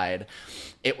suicide,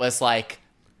 it was like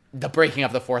the breaking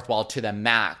of the fourth wall to the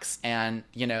max. And,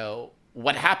 you know,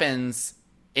 what happens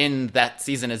in that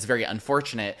season is very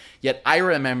unfortunate. Yet I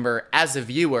remember as a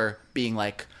viewer being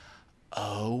like,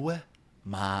 oh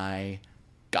my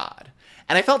God.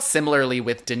 And I felt similarly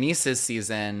with Denise's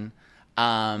season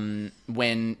when...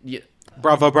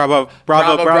 Bravo,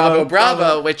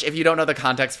 which, if you don't know the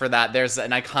context for that, there's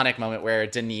an iconic moment where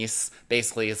Denise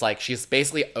basically is like, she's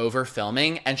basically over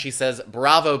filming, and she says,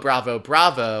 bravo, bravo,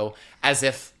 bravo, as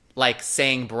if, like,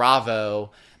 saying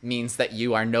bravo means that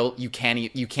you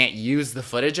can't use the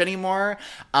footage anymore.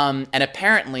 And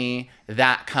apparently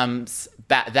that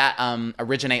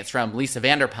originates from Lisa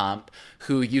Vanderpump,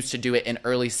 who used to do it in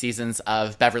early seasons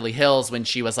of Beverly Hills when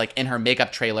she was like in her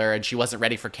makeup trailer and she wasn't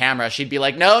ready for camera. She'd be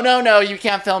like, no, you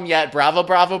can't film yet. Bravo,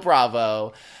 bravo,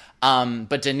 bravo.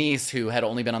 But Denise, who had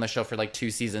only been on the show for like 2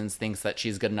 seasons, thinks that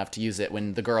she's good enough to use it,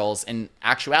 when the girls, in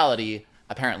actuality,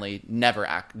 apparently never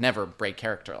break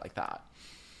character like that.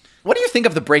 What do you think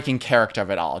of the breaking character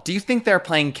of it all? Do you think they're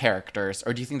playing characters,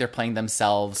 or do you think they're playing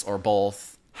themselves, or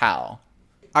both? How?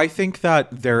 I think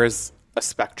that there is a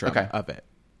spectrum of it.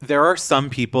 There are some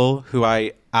people who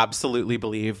I absolutely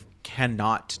believe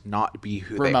cannot not be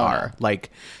who they are. Like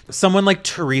someone like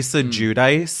Teresa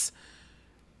Giudice,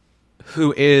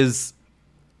 who is,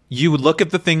 you would look at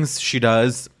the things she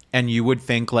does and you would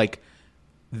think like,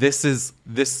 this is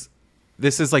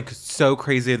like so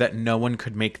crazy that no one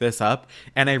could make this up.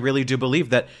 And I really do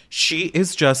believe that she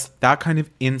is just that kind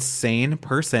of insane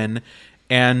person.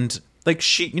 And like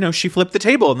she flipped the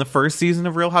table in the first season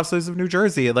of Real Housewives of New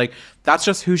Jersey. Like that's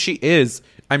just who she is.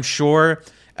 I'm sure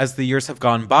as the years have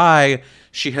gone by,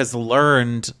 she has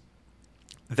learned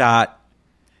that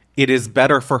it is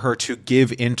better for her to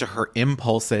give into her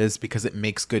impulses because it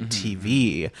makes good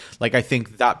TV. Like, I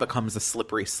think that becomes a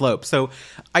slippery slope. So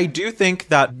I do think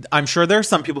that I'm sure there are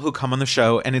some people who come on the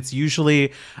show, and it's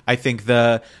usually, I think,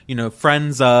 the,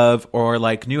 friends of, or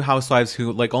like new housewives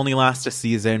who like only last a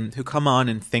season, who come on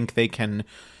and think they can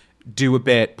do a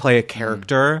bit, play a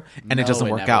character, and it doesn't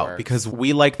work out. Because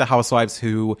we like the housewives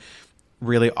who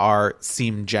really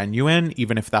seem genuine,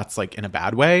 even if that's like in a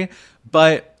bad way.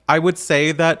 But I would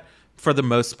say that for the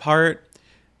most part,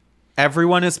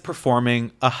 everyone is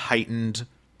performing a heightened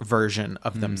version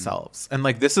of themselves. And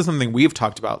like, this is something we've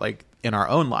talked about like in our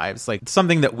own lives, like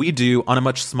something that we do on a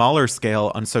much smaller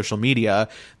scale on social media.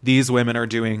 These women are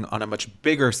doing on a much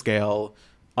bigger scale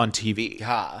on TV.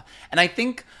 Yeah. And I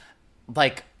think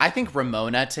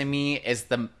Ramona to me is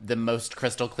the most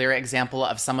crystal clear example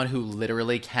of someone who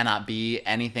literally cannot be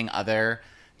anything other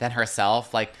than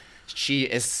herself. Like, she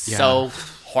is so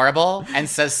horrible and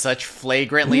says such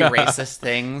flagrantly racist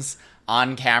things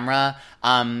on camera.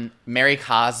 Mary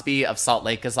Cosby of Salt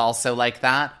Lake is also like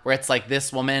that, where it's like,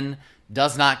 this woman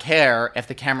does not care if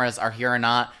the cameras are here or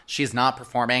not. She's not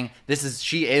performing.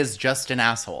 She is just an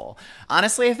asshole.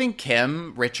 Honestly, I think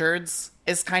Kim Richards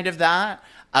is kind of that.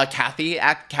 Kathy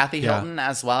Hilton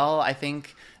as well. I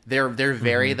think they're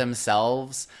very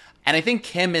themselves. And I think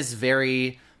Kim is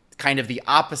very kind of the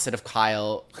opposite of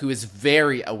Kyle, who is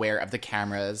very aware of the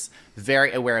cameras,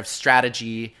 very aware of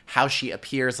strategy, how she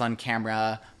appears on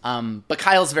camera. But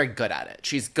Kyle's very good at it.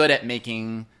 She's good at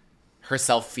making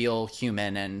herself feel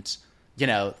human and, you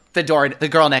know, the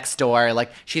girl next door.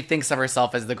 Like, she thinks of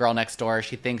herself as the girl next door.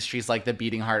 She thinks she's like the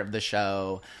beating heart of the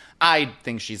show. I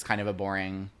think she's kind of a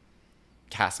boring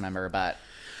cast member, but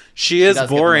she is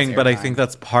boring, but I think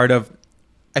that's part of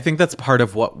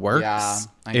what works. Yeah,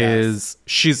 is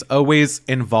she's always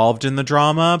involved in the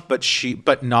drama,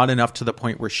 but not enough to the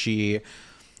point where she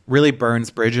really burns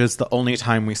bridges. The only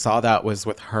time we saw that was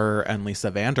with her and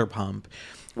Lisa Vanderpump,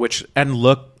 and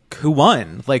look who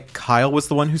won. Like, Kyle was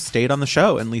the one who stayed on the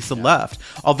show and Lisa left.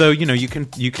 Although, you know, you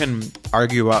can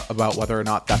argue about whether or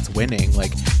not that's winning.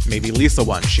 Like, maybe Lisa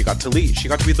won. She got to leave. She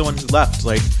got to be the one who left,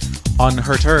 like, on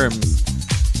her terms.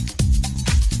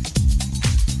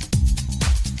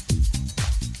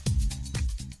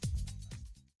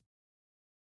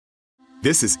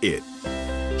 This is it.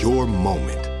 Your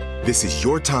moment. This is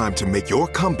your time to make your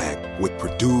comeback with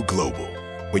Purdue Global.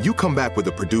 When you come back with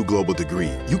a Purdue Global degree,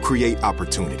 you create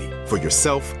opportunity for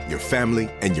yourself, your family,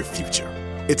 and your future.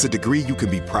 It's a degree you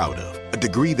can be proud of, a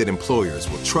degree that employers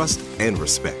will trust and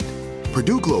respect.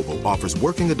 Purdue Global offers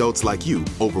working adults like you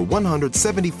over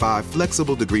 175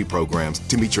 flexible degree programs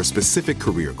to meet your specific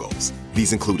career goals.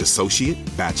 These include associate,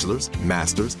 bachelor's,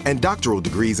 master's, and doctoral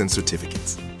degrees and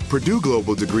certificates. Purdue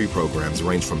Global degree programs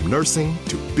range from nursing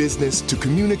to business to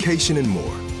communication and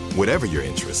more. Whatever your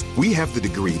interest, we have the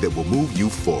degree that will move you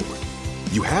forward.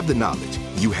 You have the knowledge,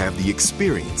 you have the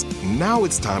experience. Now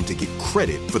it's time to get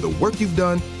credit for the work you've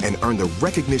done and earn the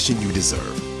recognition you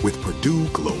deserve with Purdue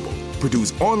Global,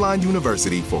 Purdue's online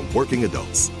university for working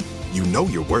adults. You know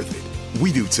you're worth it.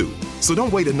 We do too. So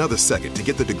don't wait another second to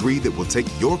get the degree that will take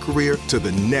your career to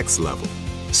the next level.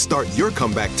 Start your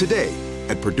comeback today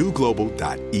at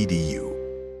purdueglobal.edu.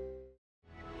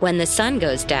 When the sun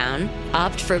goes down,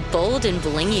 opt for bold and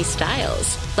blingy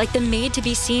styles, like the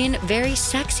made-to-be-seen, very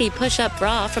sexy push-up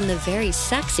bra from the Very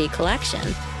Sexy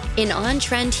collection, in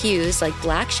on-trend hues like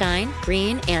black shine,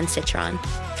 green, and citron.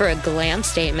 For a glam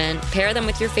statement, pair them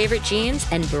with your favorite jeans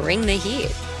and bring the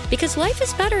heat. Because life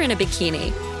is better in a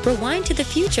bikini. Rewind to the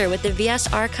future with the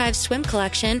VS Archive swim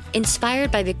collection,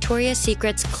 inspired by Victoria's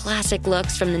Secret's classic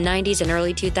looks from the 90s and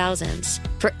early 2000s.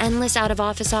 For endless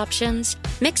out-of-office options,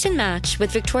 mix and match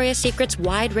with Victoria's Secret's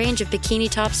wide range of bikini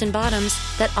tops and bottoms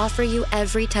that offer you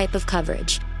every type of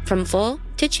coverage, from full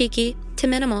to cheeky to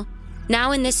minimal.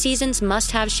 Now in this season's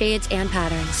must-have shades and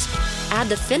patterns. Add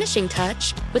the finishing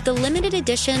touch with the limited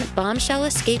edition Bombshell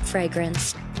Escape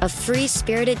fragrance, a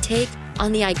free-spirited take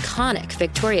on the iconic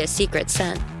Victoria's Secret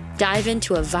scent. Dive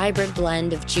into a vibrant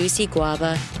blend of juicy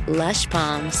guava, lush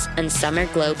palms, and summer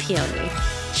glow peony.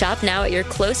 Shop now at your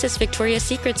closest Victoria's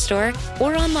Secret store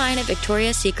or online at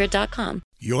victoriassecret.com.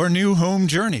 Your new home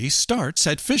journey starts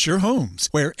at Fisher Homes,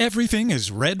 where everything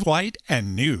is red, white,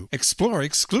 and new. Explore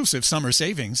exclusive summer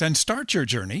savings and start your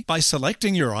journey by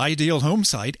selecting your ideal home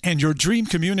site and your dream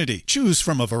community. Choose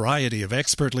from a variety of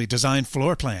expertly designed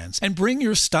floor plans and bring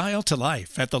your style to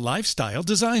life at the Lifestyle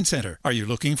Design Center. Are you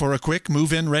looking for a quick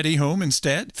move-in ready home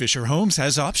instead? Fisher Homes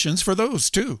has options for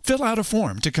those too. Fill out a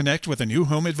form to connect with a new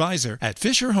home advisor at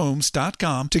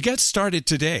fisherhomes.com to get started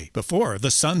today before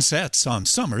the sun sets on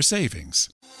summer savings.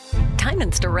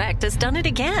 Diamonds Direct has done it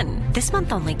again. This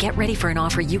month only, get ready for an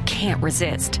offer you can't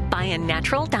resist. Buy a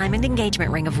natural diamond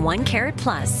engagement ring of 1 carat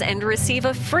plus and receive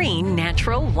a free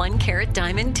natural 1 carat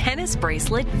diamond tennis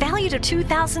bracelet valued at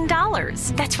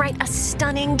 $2,000. That's right, a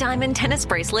stunning diamond tennis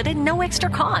bracelet at no extra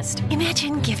cost.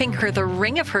 Imagine giving her the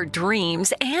ring of her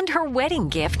dreams and her wedding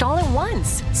gift all at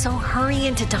once. So hurry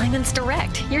into Diamonds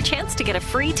Direct. Your chance to get a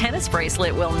free tennis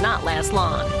bracelet will not last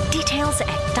long. Details at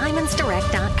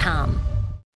diamondsdirect.com.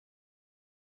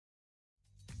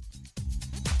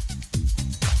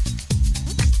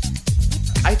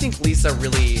 I think Lisa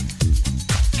really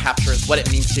captures what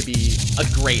it means to be a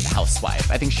great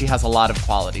housewife. I think she has a lot of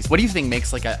qualities. What do you think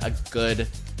makes like a good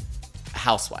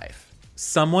housewife?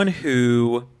 Someone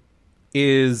who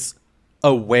is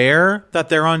aware that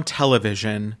they're on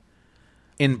television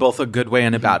in both a good way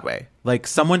and a bad way. Like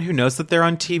someone who knows that they're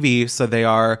on TV, so they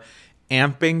are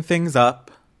amping things up.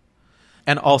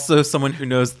 And also someone who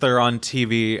knows they're on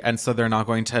TV, and so they're not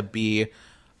going to be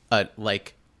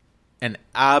an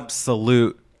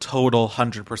absolute total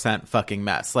 100% fucking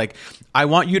mess. Like, I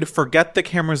want you to forget the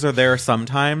cameras are there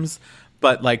sometimes,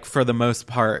 but like for the most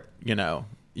part, you know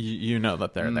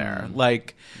that they're there.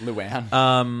 Like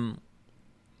Luann.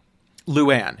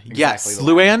 Luann. Yes.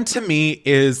 Luann to me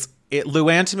is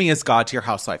God tier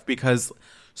housewife, because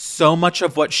so much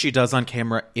of what she does on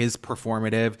camera is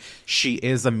performative. She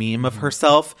is a meme of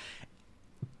herself,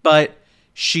 but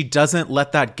she doesn't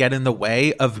let that get in the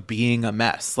way of being a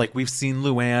mess. Like, we've seen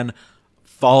Luann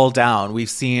fall down. We've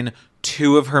seen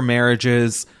 2 of her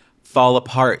marriages fall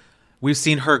apart. We've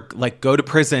seen her like go to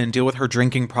prison, deal with her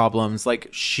drinking problems. Like,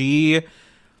 she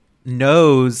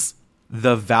knows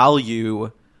the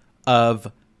value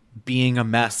of being a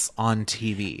mess on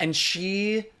TV. And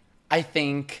she, I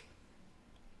think,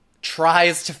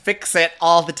 tries to fix it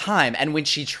all the time. And when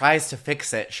she tries to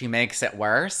fix it, she makes it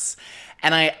worse.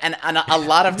 And a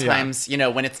lot of times, you know,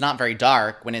 when it's not very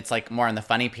dark, when it's like more in the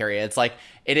funny periods, like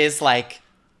it is like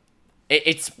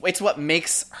it's what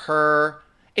makes her,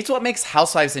 it's what makes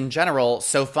Housewives in general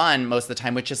so fun most of the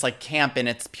time, which is like camp in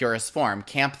its purest form,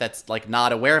 camp that's like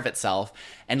not aware of itself.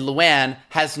 And Luann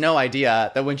has no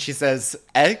idea that when she says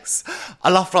eggs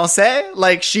à la française,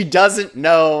 like she doesn't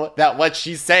know that what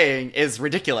she's saying is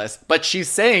ridiculous, but she's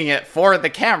saying it for the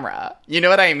camera. You know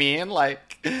what I mean?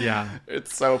 Like, yeah,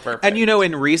 it's so perfect. And, you know,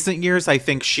 in recent years, I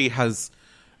think she has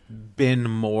been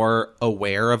more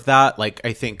aware of that. Like,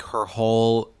 I think her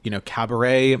whole, you know,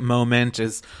 cabaret moment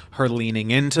is her leaning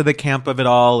into the camp of it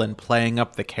all and playing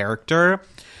up the character.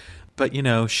 But, you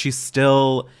know, she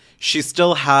still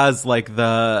has like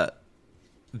the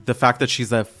fact that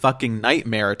she's a fucking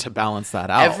nightmare to balance that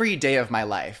out. Every day of my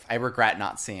life, I regret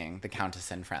not seeing the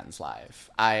Countess and Friends live.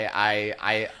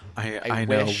 I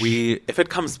know. wish... If it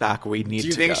comes back, we need to. Do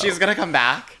you think go. she's gonna come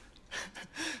back?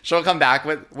 She'll come back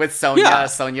with Sonia. Yeah.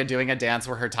 Sonia doing a dance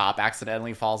where her top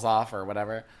accidentally falls off or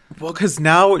whatever. Well, because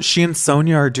now she and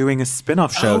Sonia are doing a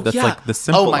spin-off show that's like The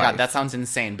Simple Oh my Life. God, that sounds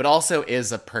insane, but also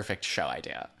is a perfect show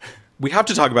idea. We have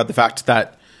to talk about the fact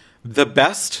that the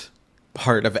best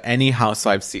part of any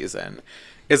Housewives season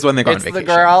is when they go on vacation. It's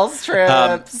the girls'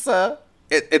 trips.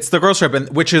 It's the girls' trip, and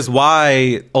which is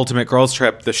why Ultimate Girls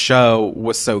Trip, the show,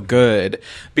 was so good,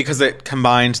 because it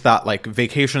combined that like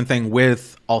vacation thing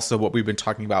with also what we've been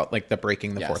talking about, like the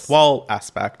breaking the fourth wall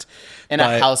aspect. In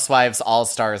a Housewives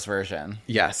All-Stars version.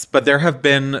 Yes, but there have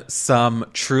been some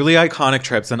truly iconic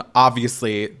trips, and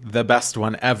obviously the best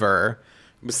one ever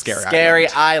was Scary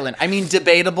Island. I mean,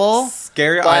 debatable.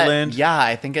 Scary Island. Yeah,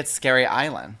 I think it's Scary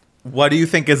Island. What do you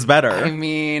think is better? I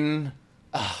mean,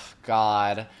 oh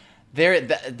God.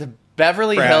 The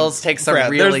Beverly Hills takes a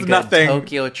really good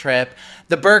Tokyo trip.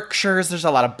 The Berkshires, there's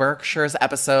a lot of Berkshires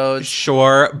episodes.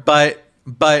 Sure, but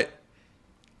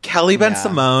Kelly Ben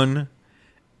Simone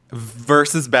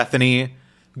versus Bethany,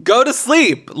 go to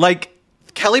sleep. Like,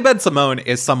 Kelly Ben Simone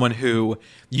is someone who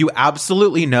you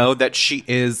absolutely know that she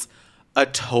is a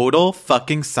total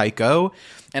fucking psycho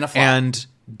and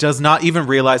does not even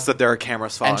realize that there are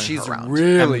cameras following her around. And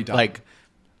she's really dumb. Like,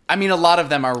 I mean, a lot of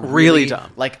them are really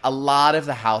dumb. Like, a lot of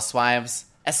the housewives,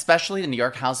 especially the New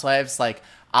York housewives, like,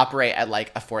 operate at, like,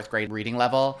 a 4th grade reading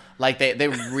level. Like, they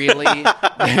really,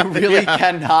 they really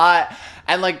cannot.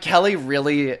 And, like, Kelly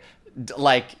really,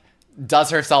 like,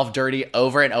 does herself dirty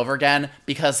over and over again,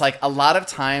 because, like, a lot of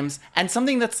times, and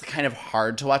something that's kind of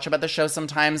hard to watch about the show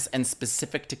sometimes, and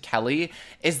specific to Kelly,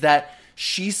 is that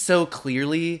she so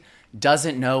clearly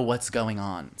doesn't know what's going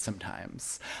on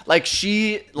sometimes. Like,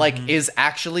 she is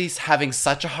actually having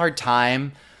such a hard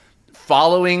time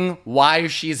following why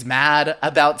she's mad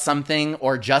about something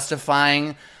or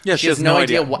justifying. Yeah, she has no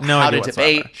idea how to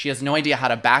debate. Whatsoever. She has no idea how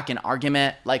to back an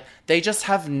argument. Like, they just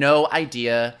have no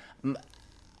idea.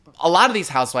 A lot of these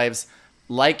housewives,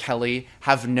 like Kelly,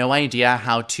 have no idea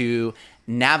how to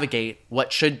navigate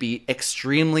what should be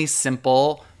extremely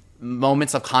simple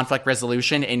moments of conflict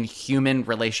resolution in human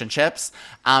relationships.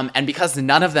 And because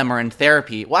none of them are in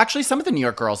therapy, well, actually, some of the New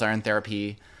York girls are in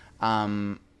therapy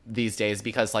these days,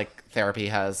 because, like, therapy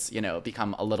has, you know,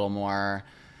 become a little more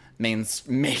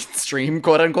mainstream,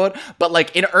 quote unquote. But,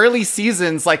 like, in early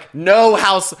seasons, like,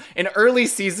 in early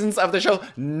seasons of the show,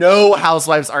 no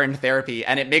housewives are in therapy,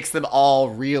 and it makes them all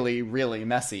really, really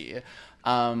messy.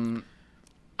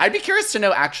 I'd be curious to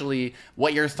know, actually,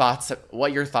 what your thoughts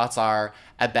are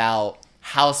about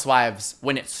Housewives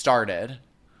when it started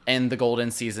in the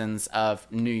golden seasons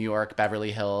of New York,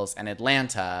 Beverly Hills, and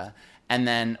Atlanta, and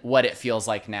then what it feels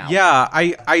like now. Yeah,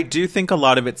 I do think a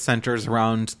lot of it centers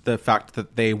around the fact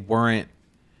that they weren't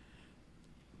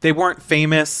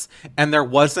famous, and there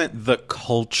wasn't the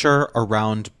culture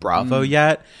around Bravo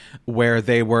yet, where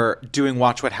they were doing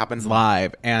Watch What Happens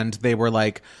Live, and they were,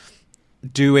 like,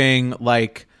 doing,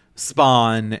 like,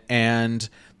 Spawn, and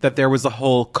that there was a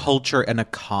whole culture and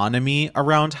economy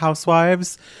around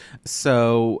Housewives.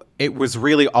 So it was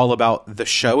really all about the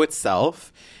show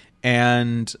itself.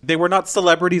 and they were not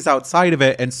celebrities outside of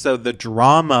it. And so the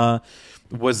drama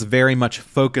was very much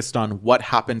focused on what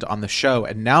happened on the show.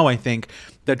 And now I think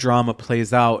the drama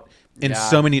plays out in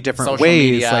so many different Social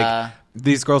ways. media. Like,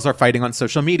 these girls are fighting on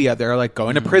social media. They're like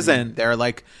going to prison. They're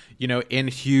like, you know, in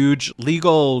huge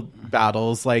legal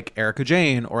battles like Erika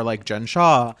Jayne or like Jen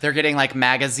Shah. They're getting like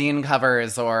magazine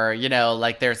covers, or, you know,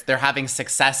 like they're having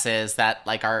successes that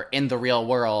like are in the real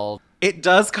world. It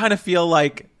does kind of feel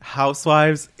like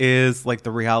Housewives is like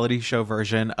the reality show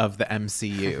version of the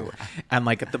MCU. And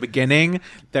like at the beginning,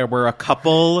 there were a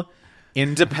couple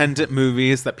independent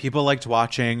movies that people liked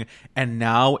watching, and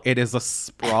now it is a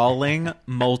sprawling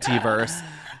multiverse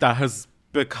that has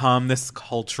become this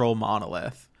cultural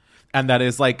monolith. And that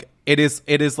is like, it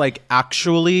is like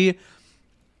actually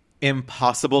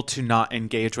impossible to not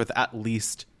engage with at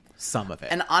least some of it.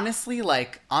 And honestly,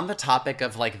 like on the topic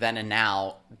of like then and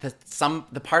now,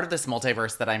 the part of this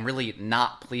multiverse that I'm really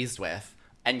not pleased with,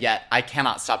 and yet I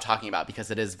cannot stop talking about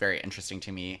because it is very interesting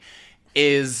to me,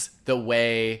 is the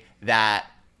way that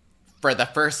for the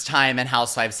first time in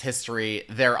Housewives history,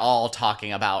 they're all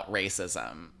talking about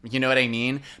racism. You know what I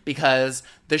mean? Because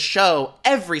the show,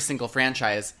 every single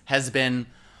franchise, has been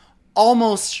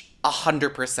almost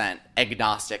 100%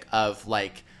 agnostic of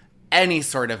like any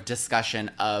sort of discussion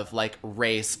of like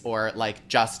race or like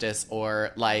justice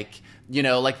or like, you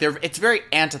know, like it's very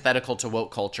antithetical to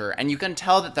woke culture. And you can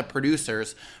tell that the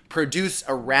producers produce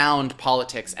around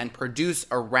politics and produce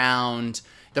around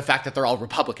the fact that they're all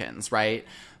Republicans, right?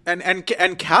 And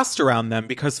cast around them,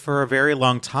 because for a very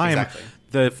long time, Exactly.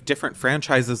 the different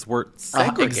franchises were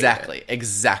segregated.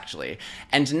 Exactly.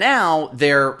 And now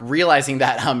they're realizing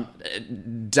that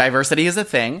diversity is a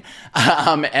thing,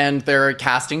 and they're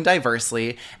casting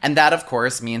diversely. And that, of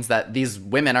course, means that these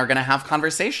women are going to have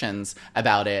conversations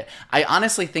about it. I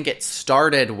honestly think it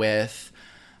started with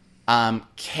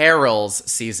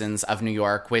Carol's seasons of New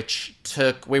York, which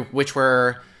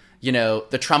were, you know,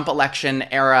 the Trump election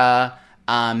era,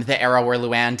 the era where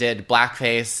Luann did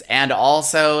blackface, and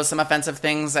also some offensive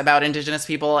things about Indigenous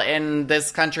people in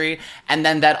this country. And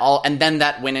then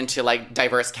that went into like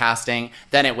diverse casting.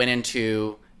 Then it went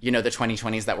into, you know, the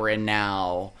 2020s that we're in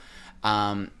now.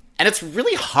 And it's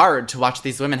really hard to watch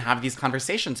these women have these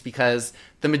conversations because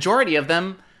the majority of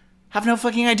them have no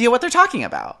fucking idea what they're talking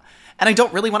about. And I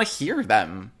don't really want to hear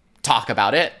them talk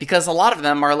about it because a lot of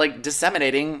them are like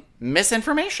disseminating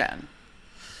misinformation.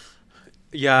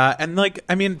 Yeah, and like,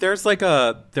 I mean, there's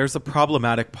a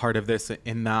problematic part of this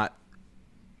in that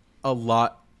a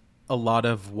lot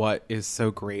of what is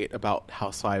so great about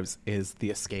Housewives is the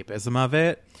escapism of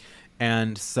it.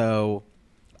 And so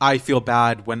I feel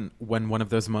bad when one of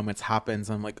those moments happens.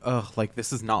 I'm like, oh, like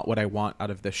this is not what I want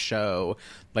out of this show.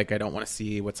 Like, I don't want to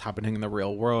see what's happening in the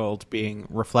real world being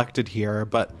reflected here.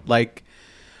 But like,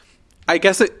 I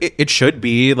guess it should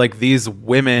be like these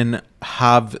women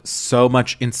have so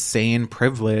much insane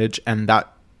privilege, and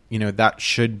that, you know, that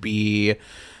should be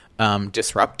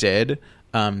disrupted.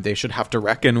 They should have to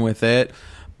reckon with it.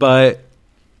 But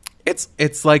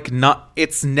it's like not,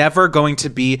 it's never going to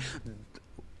be.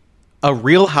 A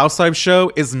Real Housewives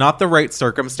show is not the right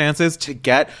circumstances to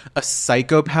get a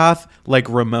psychopath like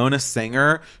Ramona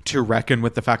Singer to reckon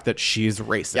with the fact that she's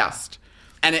racist. Yeah.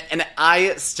 And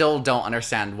I still don't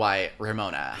understand why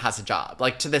Ramona has a job.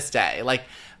 Like, to this day. Like,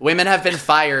 women have been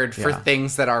fired for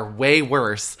things that are way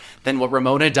worse than what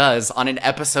Ramona does on an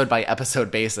episode-by-episode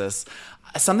basis.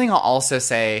 Something I'll also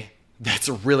say that's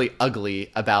really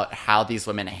ugly about how these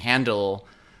women handle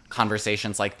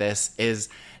conversations like this is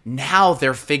now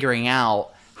they're figuring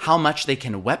out how much they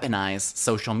can weaponize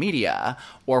social media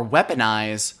or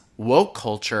weaponize woke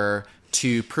culture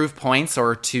to prove points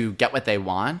or to get what they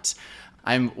want.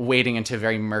 I'm wading into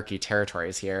very murky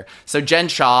territories here. So Jen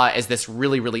Shah is this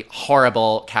really, really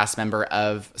horrible cast member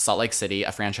of Salt Lake City,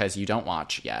 a franchise you don't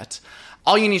watch yet.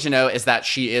 All you need to know is that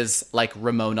she is like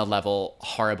Ramona level,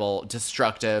 horrible,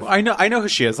 destructive. I know who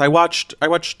she is. I watched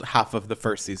half of the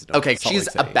first season of Okay, Salt she's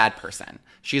Lake City. a bad person.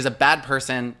 She's a bad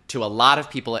person to a lot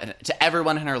of people, to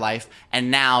everyone in her life,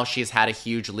 and now she's had a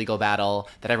huge legal battle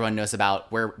that everyone knows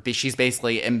about where she's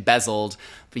basically embezzled,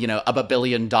 you know, $1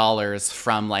 billion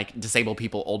from like disabled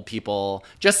people, old people,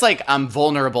 just like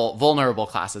vulnerable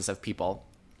classes of people.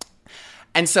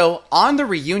 And so on the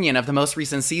reunion of the most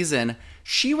recent season,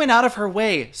 she went out of her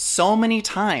way so many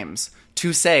times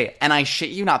to say, and I shit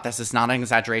you not, this is not an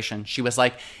exaggeration. She was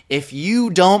like, if you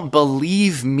don't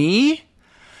believe me,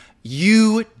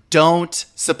 you don't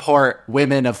support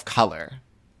women of color.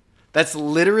 That's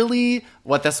literally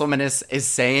what this woman is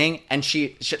saying. And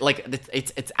she like,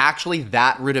 it's actually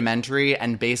that rudimentary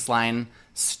and baseline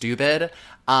stupid.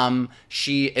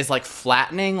 She is like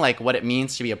flattening like what it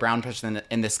means to be a brown person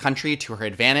in this country to her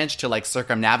advantage, to like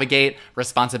circumnavigate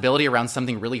responsibility around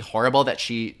something really horrible that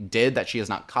she did that she is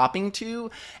not copping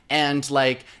to. And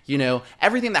like, you know,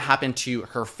 everything that happened to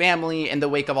her family in the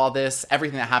wake of all this,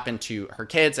 everything that happened to her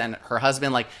kids and her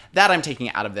husband, like that I'm taking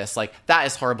out of this. Like that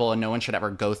is horrible and no one should ever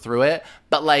go through it.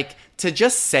 But like to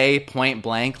just say point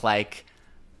blank, like,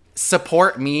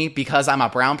 support me because I'm a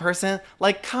brown person,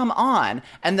 like, come on.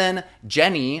 And then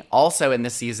Jenny, also in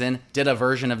this season, did a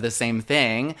version of the same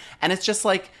thing. And it's just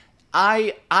like,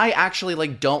 I actually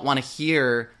like don't want to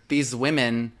hear these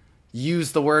women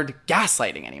use the word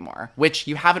gaslighting anymore, which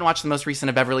you haven't watched the most recent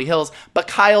of Beverly Hills, but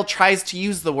Kyle tries to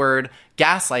use the word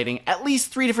gaslighting at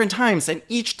least 3 different times, and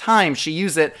each time she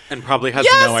uses it and probably has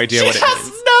no idea what it means. She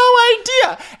has no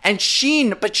idea.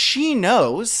 And she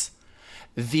knows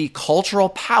the cultural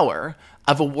power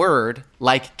of a word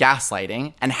like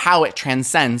gaslighting and how it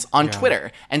transcends on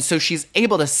Twitter. And so she's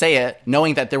able to say it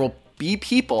knowing that there will be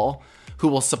people who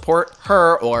will support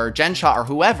her or Jen Shah or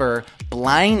whoever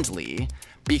blindly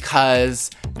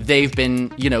because they've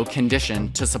been, you know,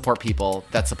 conditioned to support people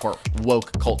that support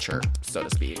woke culture, so to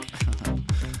speak.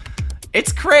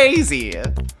 It's crazy.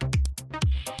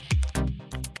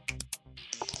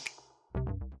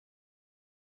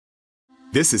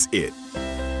 This is it.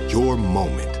 Your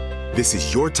moment. This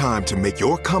is your time to make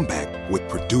your comeback with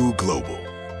Purdue Global.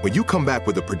 When you come back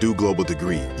with a Purdue Global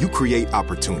degree, you create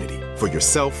opportunity for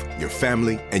yourself, your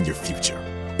family, and your future.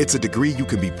 It's a degree you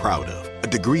can be proud of, a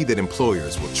degree that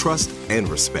employers will trust and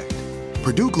respect.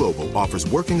 Purdue Global offers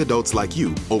working adults like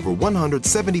you over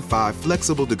 175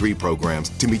 flexible degree programs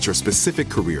to meet your specific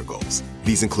career goals.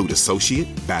 These include associate,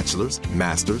 bachelor's,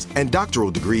 master's, and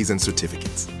doctoral degrees and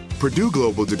certificates. Purdue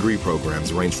Global degree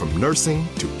programs range from nursing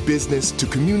to business to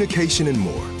communication and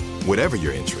more. Whatever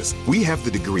your interest, we have the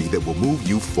degree that will move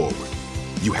you forward.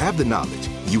 You have the knowledge,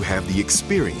 you have the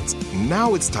experience.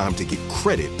 Now it's time to get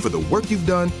credit for the work you've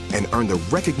done and earn the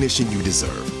recognition you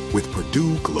deserve with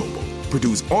Purdue Global,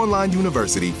 Purdue's online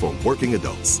university for working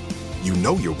adults. You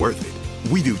know you're worth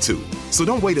it. We do too. So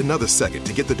don't wait another second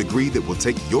to get the degree that will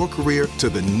take your career to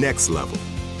the next level.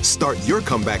 Start your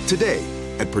comeback today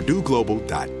at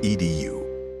purdueglobal.edu.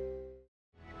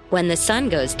 When the sun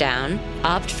goes down,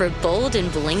 opt for bold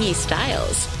and blingy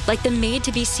styles, like the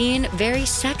made-to-be-seen, very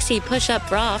sexy push-up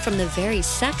bra from the Very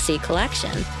Sexy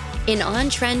collection, in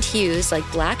on-trend hues like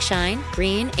black shine,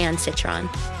 green, and citron.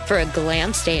 For a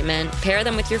glam statement, pair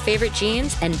them with your favorite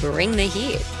jeans and bring the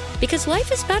heat. Because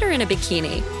life is better in a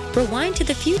bikini. Rewind to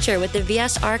the future with the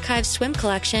VS Archive swim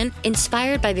collection,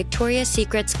 inspired by Victoria's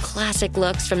Secret's classic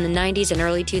looks from the 90s and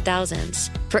early 2000s.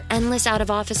 For endless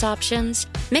out-of-office options,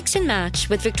 mix and match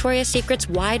with Victoria's Secret's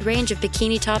wide range of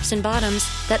bikini tops and bottoms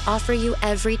that offer you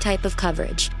every type of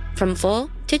coverage, from full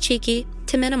to cheeky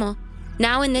to minimal.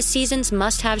 Now in this season's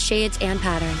must-have shades and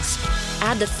patterns.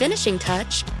 Add the finishing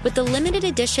touch with the limited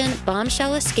edition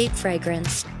Bombshell Escape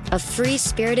fragrance, a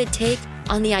free-spirited take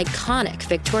on the iconic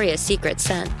Victoria's Secret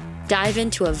scent. Dive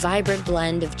into a vibrant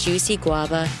blend of juicy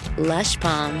guava, lush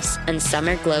palms, and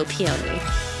summer glow peony.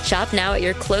 Shop now at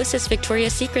your closest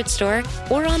Victoria's Secret store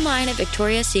or online at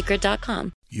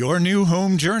victoriassecret.com. Your new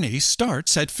home journey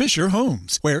starts at Fisher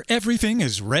Homes, where everything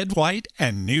is red, white,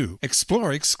 and new.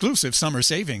 Explore exclusive summer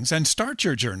savings and start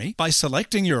your journey by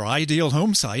selecting your ideal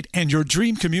home site and your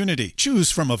dream community.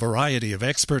 Choose from a variety of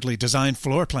expertly designed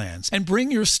floor plans and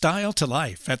bring your style to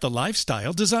life at the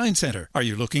Lifestyle Design Center. Are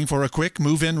you looking for a quick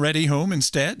move-in ready home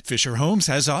instead? Fisher Homes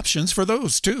has options for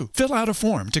those too. Fill out a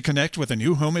form to connect with a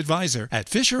new home advisor at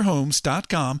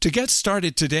fisherhomes.com to get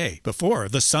started today before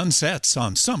the sun sets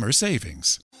on summer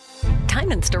savings.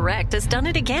 Diamonds Direct has done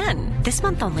it again. This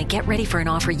month only, get ready for an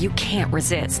offer you can't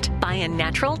resist. Buy a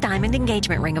natural diamond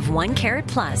engagement ring of 1 carat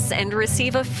plus and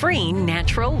receive a free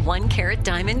natural 1 carat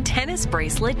diamond tennis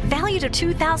bracelet valued at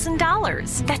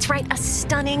 $2,000. That's right, a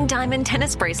stunning diamond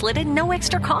tennis bracelet at no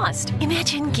extra cost.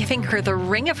 Imagine giving her the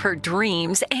ring of her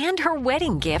dreams and her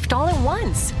wedding gift all at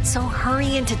once. So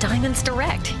hurry into Diamonds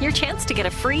Direct. Your chance to get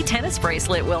a free tennis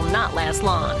bracelet will not last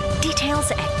long.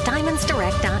 Details at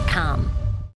diamondsdirect.com.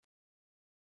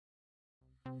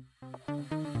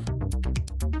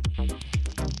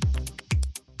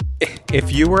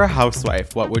 If you were a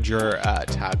housewife, what would your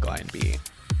tagline be?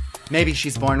 Maybe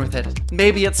she's born with it.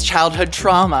 Maybe it's childhood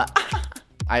trauma.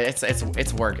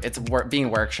 It's work. It's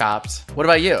being workshopped. What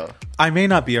about you? I may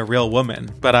not be a real woman,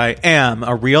 but I am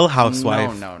a real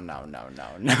housewife. No. We're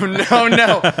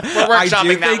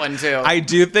workshopping that one too. I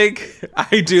do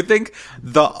think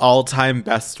the all-time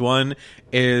best one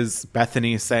is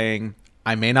Bethany saying,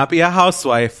 "I may not be a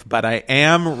housewife, but I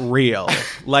am real."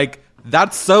 Like,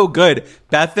 that's so good.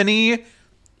 Bethany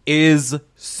is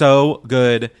so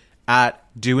good at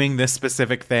doing this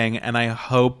specific thing, and I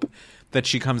hope that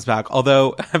she comes back.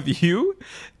 Although, have you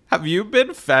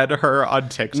been fed her on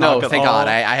TikTok? No, at thank all? God.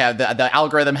 I have the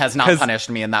algorithm has not punished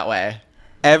me in that way.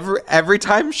 Every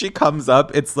time she comes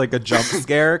up, it's like a jump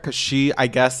scare because she, I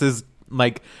guess, is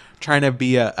like trying to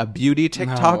be a beauty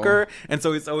TikToker, and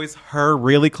so it's always her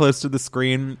really close to the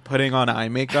screen putting on eye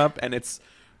makeup, and it's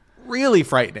really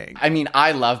frightening. I mean,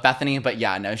 I love Bethany, but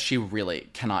yeah, no, she really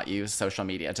cannot use social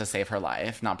media to save her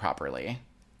life, not properly.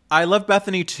 I love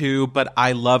Bethany too, but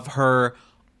I love her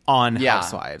on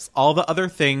Housewives. All the other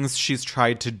things she's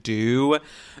tried to do,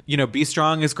 you know, Be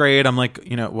Strong is great. I'm like,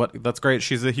 you know what? That's great.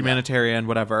 She's a humanitarian,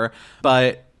 whatever.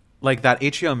 But like that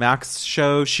HBO Max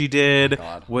show she did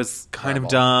was kind of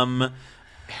dumb.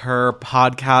 Her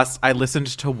podcast, I listened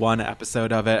to one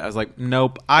episode of it. I was like,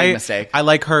 nope. Big mistake. I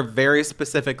like her very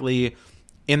specifically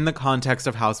in the context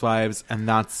of Housewives, and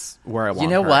that's where I want her. You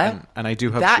know what? And I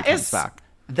do hope That she comes is- back.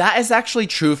 That is actually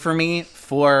true for me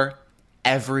for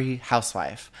every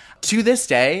housewife. To this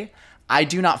day, I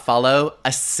do not follow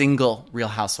a single Real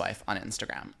Housewife on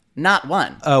Instagram. Not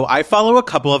one. Oh, I follow a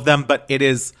couple of them, but it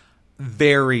is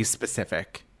very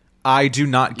specific. I do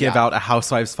not give out a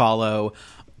Housewives follow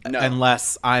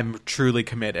unless I'm truly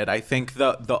committed. I think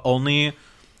the only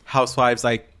Housewives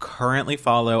I currently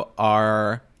follow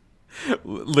are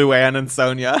Luann and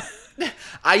Sonia.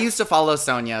 I used to follow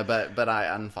Sonia, but I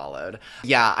unfollowed.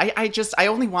 Yeah, I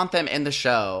only want them in the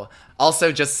show.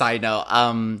 Also, just side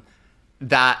note,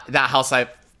 that housewife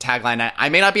tagline, I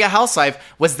may not be a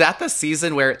housewife, was that the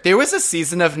season where there was a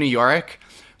season of New York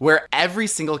where every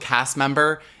single cast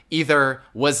member either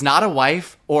was not a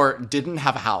wife or didn't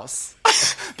have a house?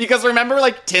 Because remember,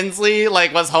 like, Tinsley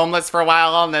was homeless for a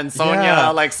while, and then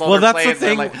Sonia sold her place.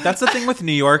 That's the thing with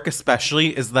New York,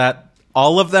 especially, is that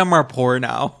all of them are poor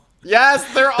now. Yes,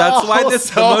 they're all That's why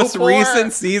the most poor.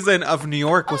 recent season of New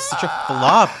York was such a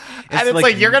flop. And it's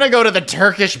like, you're going to go to the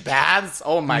Turkish baths?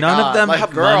 Oh my God. None of them like,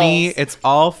 have girls. money. It's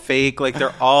all fake. Like,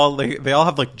 they're all, they all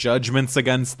have like judgments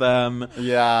against them.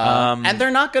 Yeah. And they're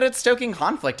not good at stoking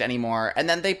conflict anymore. And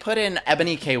then they put in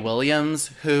Ebony K. Williams,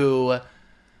 who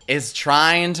is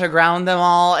trying to ground them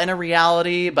all in a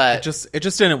reality, but it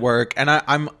just didn't work. And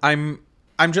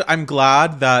I'm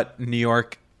glad that New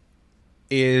York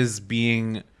is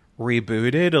being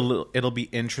rebooted. It'll be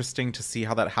interesting to see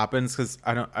how that happens, because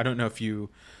I don't know if you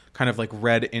kind of like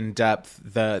read in depth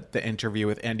the interview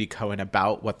with Andy Cohen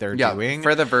about what they're doing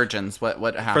for the Virgins. What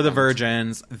happened? For the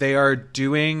Virgins, they are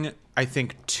doing, I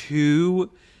think, 2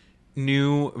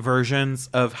 new versions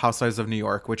of Housewives of New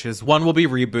York, which is one will be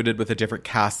rebooted with a different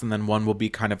cast, and then one will be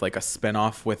kind of like a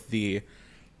spin-off with the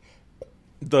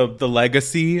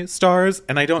legacy stars.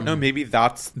 And I don't know, maybe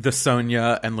that's the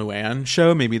Sonia and Luann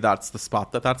show. Maybe that's the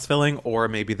spot that's filling, or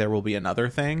maybe there will be another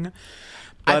thing.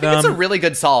 But, I think it's a really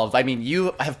good solve. I mean,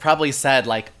 you have probably said,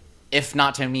 like, if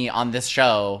not to me on this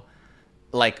show,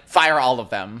 like, fire all of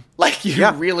them. Like, you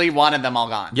really wanted them all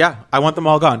gone. Yeah, I want them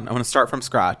all gone. I want to start from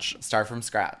scratch. Start from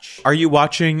scratch. Are you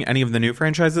watching any of the new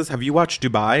franchises? Have you watched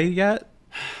Dubai yet?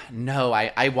 No,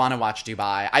 I want to watch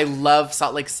Dubai. I love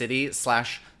Salt Lake City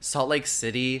 / Salt Lake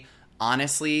City,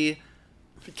 honestly,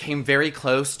 came very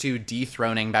close to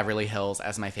dethroning Beverly Hills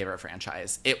as my favorite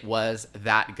franchise. It was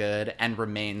that good and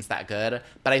remains that good,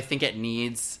 but I think it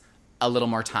needs a little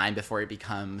more time before it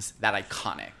becomes that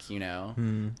iconic, you know?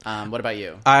 What about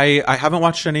you? I haven't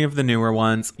watched any of the newer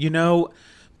ones. You know,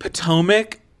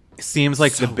 Potomac seems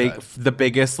like the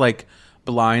biggest like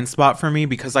blind spot for me,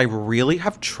 because I really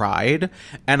have tried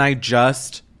and I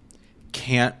just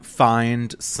can't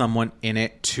find someone in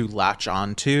it to latch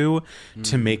onto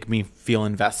to make me feel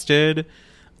invested.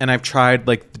 And I've tried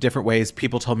like the different ways.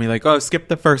 People told me like, oh, skip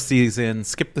the first season,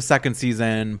 skip the second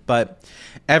season. But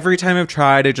every time I've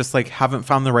tried, I just like haven't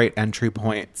found the right entry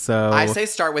point. So I say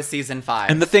start with season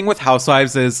 5. And the thing with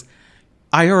Housewives is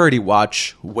I already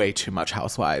watch way too much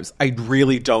Housewives. I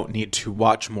really don't need to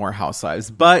watch more Housewives.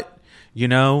 But you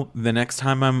know, the next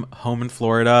time I'm home in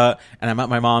Florida and I'm at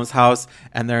my mom's house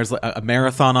and there's a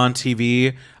marathon on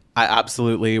TV, I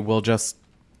absolutely will just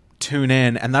tune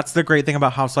in. And that's the great thing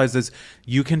about Housewives, is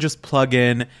you can just plug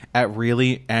in at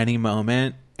really any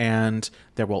moment and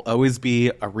there will always be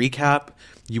a recap.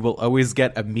 You will always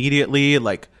get immediately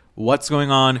like what's going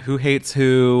on, who hates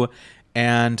who,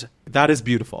 and that is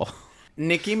beautiful.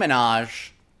 Nicki Minaj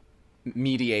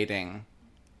mediating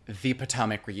the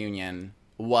Potomac reunion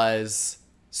was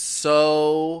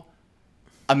so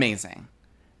amazing,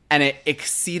 and it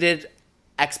exceeded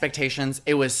expectations.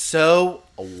 It was so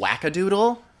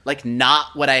wackadoodle, like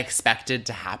not what I expected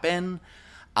to happen,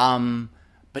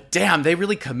 but damn, they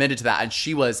really committed to that, and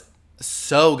she was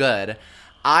so good.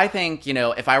 I think,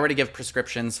 if I were to give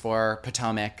prescriptions for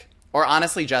Potomac, or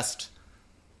honestly just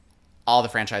all the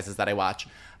franchises that I watch,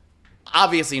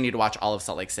 obviously you need to watch all of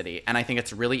Salt Lake City. And I think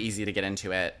it's really easy to get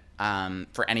into it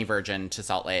for any virgin to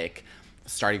Salt Lake,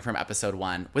 starting from episode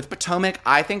 1. With Potomac,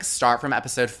 I think start from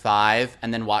episode 5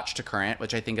 and then watch to current,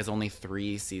 which I think is only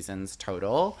 3 seasons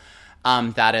total.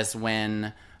 That is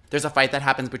when there's a fight that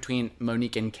happens between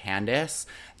Monique and Candace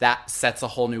that sets a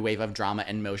whole new wave of drama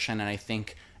in motion, and I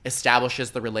think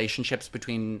establishes the relationships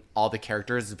between all the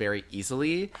characters very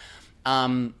easily.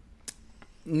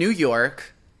 New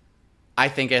York, I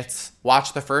think it's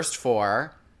watch the first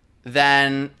 4,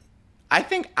 then I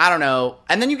don't know.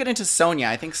 And then you get into Sonia.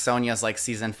 I think Sonia's like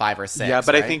season 5 or 6. Yeah,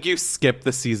 but right? I think you skip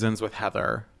the seasons with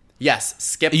Heather. Yes,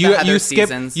 skip the Heather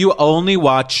seasons. You only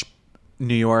watch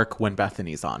New York when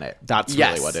Bethany's on it. That's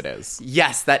really what it is.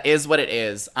 Yes, that is what it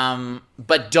is.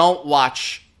 But don't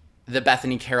watch the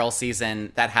Bethany Carroll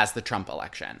season that has the Trump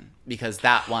election, because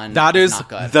that one is not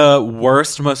good. The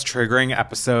worst, most triggering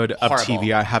episode of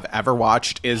TV I have ever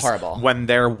watched is when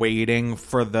they're waiting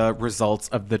for the results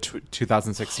of the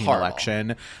 2016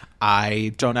 election.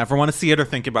 I don't ever want to see it or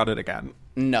think about it again.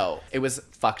 No, it was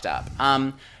fucked up.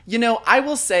 I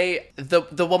will say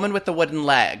the woman with the wooden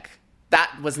leg,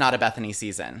 that was not a Bethany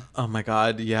season. Oh my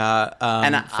God, yeah.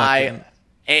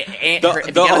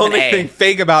 The only thing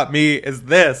fake about me is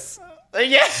this.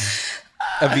 Yeah.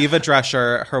 Aviva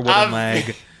Drescher, her wooden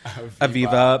leg.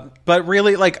 Aviva. But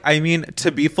really,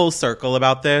 to be full circle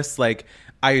about this,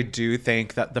 I do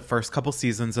think that the first couple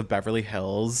seasons of Beverly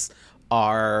Hills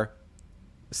are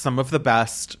some of the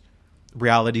best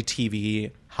reality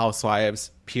TV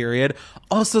housewives, period.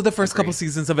 Also, the first couple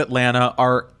seasons of Atlanta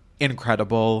are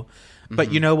incredible.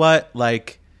 But you know what?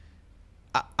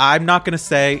 I'm not going to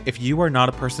say, if you are not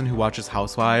a person who watches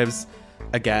Housewives,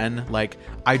 again,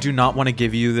 I do not want to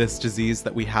give you this disease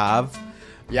that we have.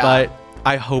 Yeah. But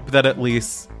I hope that at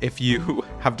least if you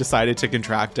have decided to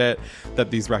contract it, that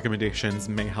these recommendations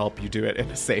may help you do it in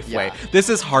a safe way. This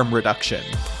is harm reduction.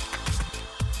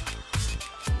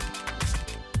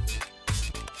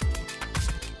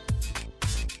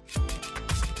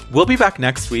 We'll be back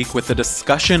next week with a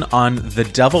discussion on The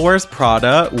Devil Wears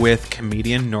Prada with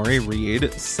comedian Nori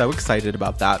Reed. So excited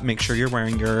about that. Make sure you're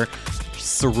wearing your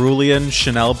cerulean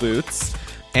Chanel boots.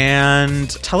 And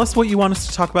tell us what you want us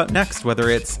to talk about next, whether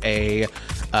it's a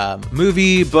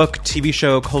movie, book, TV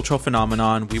show, cultural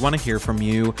phenomenon. We want to hear from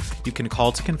you. You can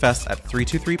call to confess at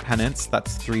 323-PENANCE.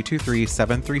 That's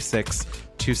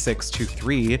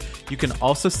 323-736-2623. You can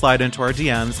also slide into our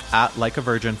DMs at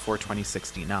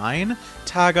LikeAVirgin42069.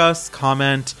 Tag us,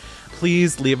 comment.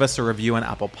 Please leave us a review on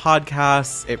Apple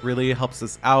Podcasts. It really helps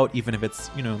us out, even if it's,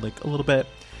 a little bit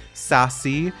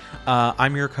sassy.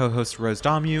 I'm your co-host, Rose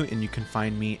Damu, and you can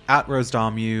find me at Rose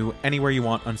Damu anywhere you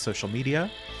want on social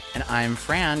media. And I'm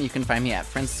Fran. You can find me at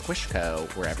Fran Squishco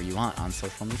wherever you want on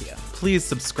social media. Please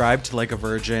subscribe to Like a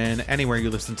Virgin anywhere you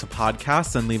listen to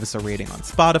podcasts, and leave us a rating on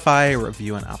Spotify, a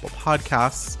review on Apple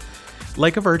Podcasts.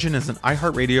 Like a Virgin is an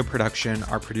iHeartRadio production.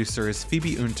 Our producer is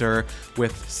Phoebe Unter,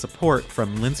 with support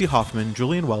from Lindsay Hoffman,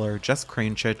 Julian Weller, Jess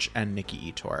Kranchich, and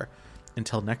Nikki Etor.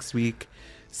 Until next week,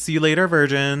 see you later,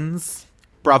 virgins.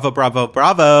 Bravo, bravo,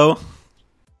 bravo.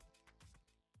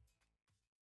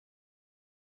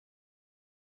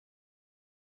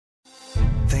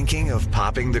 Thinking of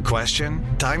popping the question?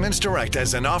 Diamonds Direct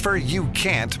has an offer you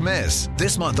can't miss.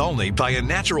 This month only, buy a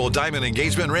natural diamond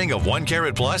engagement ring of 1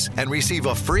 carat plus and receive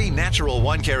a free natural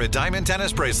 1 carat diamond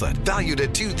tennis bracelet valued at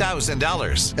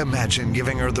 $2,000. Imagine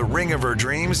giving her the ring of her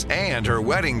dreams and her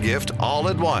wedding gift all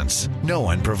at once. No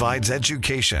one provides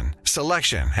education,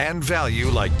 selection, and value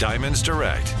like Diamonds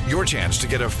Direct. Your chance to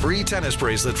get a free tennis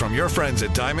bracelet from your friends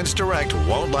at Diamonds Direct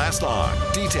won't last long.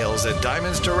 Details at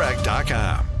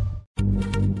diamondsdirect.com.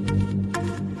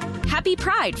 Happy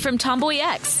Pride from Tomboy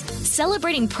X,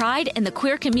 celebrating pride and the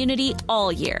queer community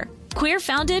all year. Queer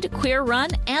founded, queer run,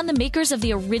 and the makers of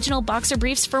the original boxer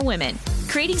briefs for women,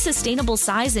 creating sustainable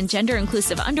size and gender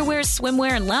inclusive underwear,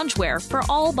 swimwear, and loungewear for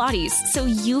all bodies so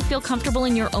you feel comfortable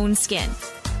in your own skin.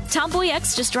 Tomboy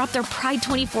X just dropped their Pride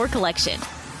 24 collection.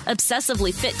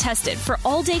 Obsessively fit tested for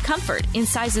all day comfort in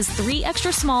sizes 3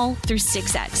 extra small through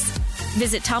 6X.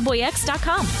 Visit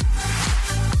tomboyx.com.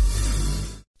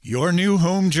 Your new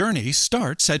home journey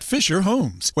starts at Fisher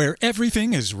Homes, where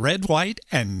everything is red, white,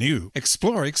 and new.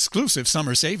 Explore exclusive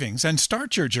summer savings and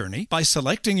start your journey by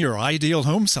selecting your ideal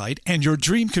home site and your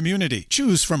dream community.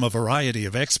 Choose from a variety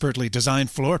of expertly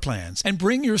designed floor plans and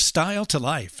bring your style to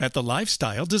life at the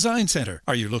Lifestyle Design Center.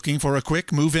 Are you looking for a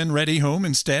quick move-in ready home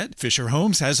instead? Fisher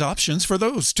Homes has options for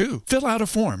those too. Fill out a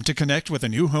form to connect with a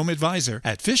new home advisor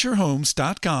at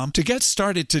fisherhomes.com to get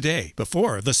started today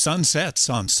before the sun sets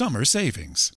on summer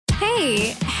savings.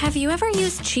 Hey, have you ever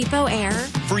used Cheapo Air?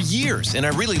 For years, and I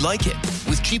really like it.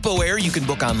 With Cheapo Air, you can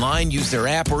book online, use their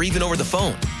app, or even over the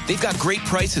phone. They've got great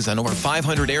prices on over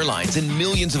 500 airlines and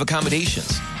millions of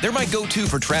accommodations. They're my go-to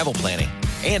for travel planning.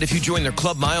 And if you join their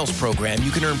Club Miles program,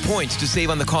 you can earn points to save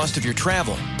on the cost of your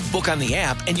travel. Book on the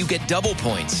app, and you get double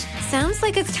points. Sounds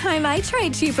like it's time I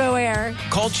tried Cheapo Air.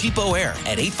 Call Cheapo Air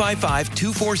at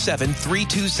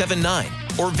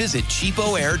 855-247-3279 or visit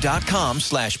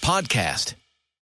cheapoair.com/podcast.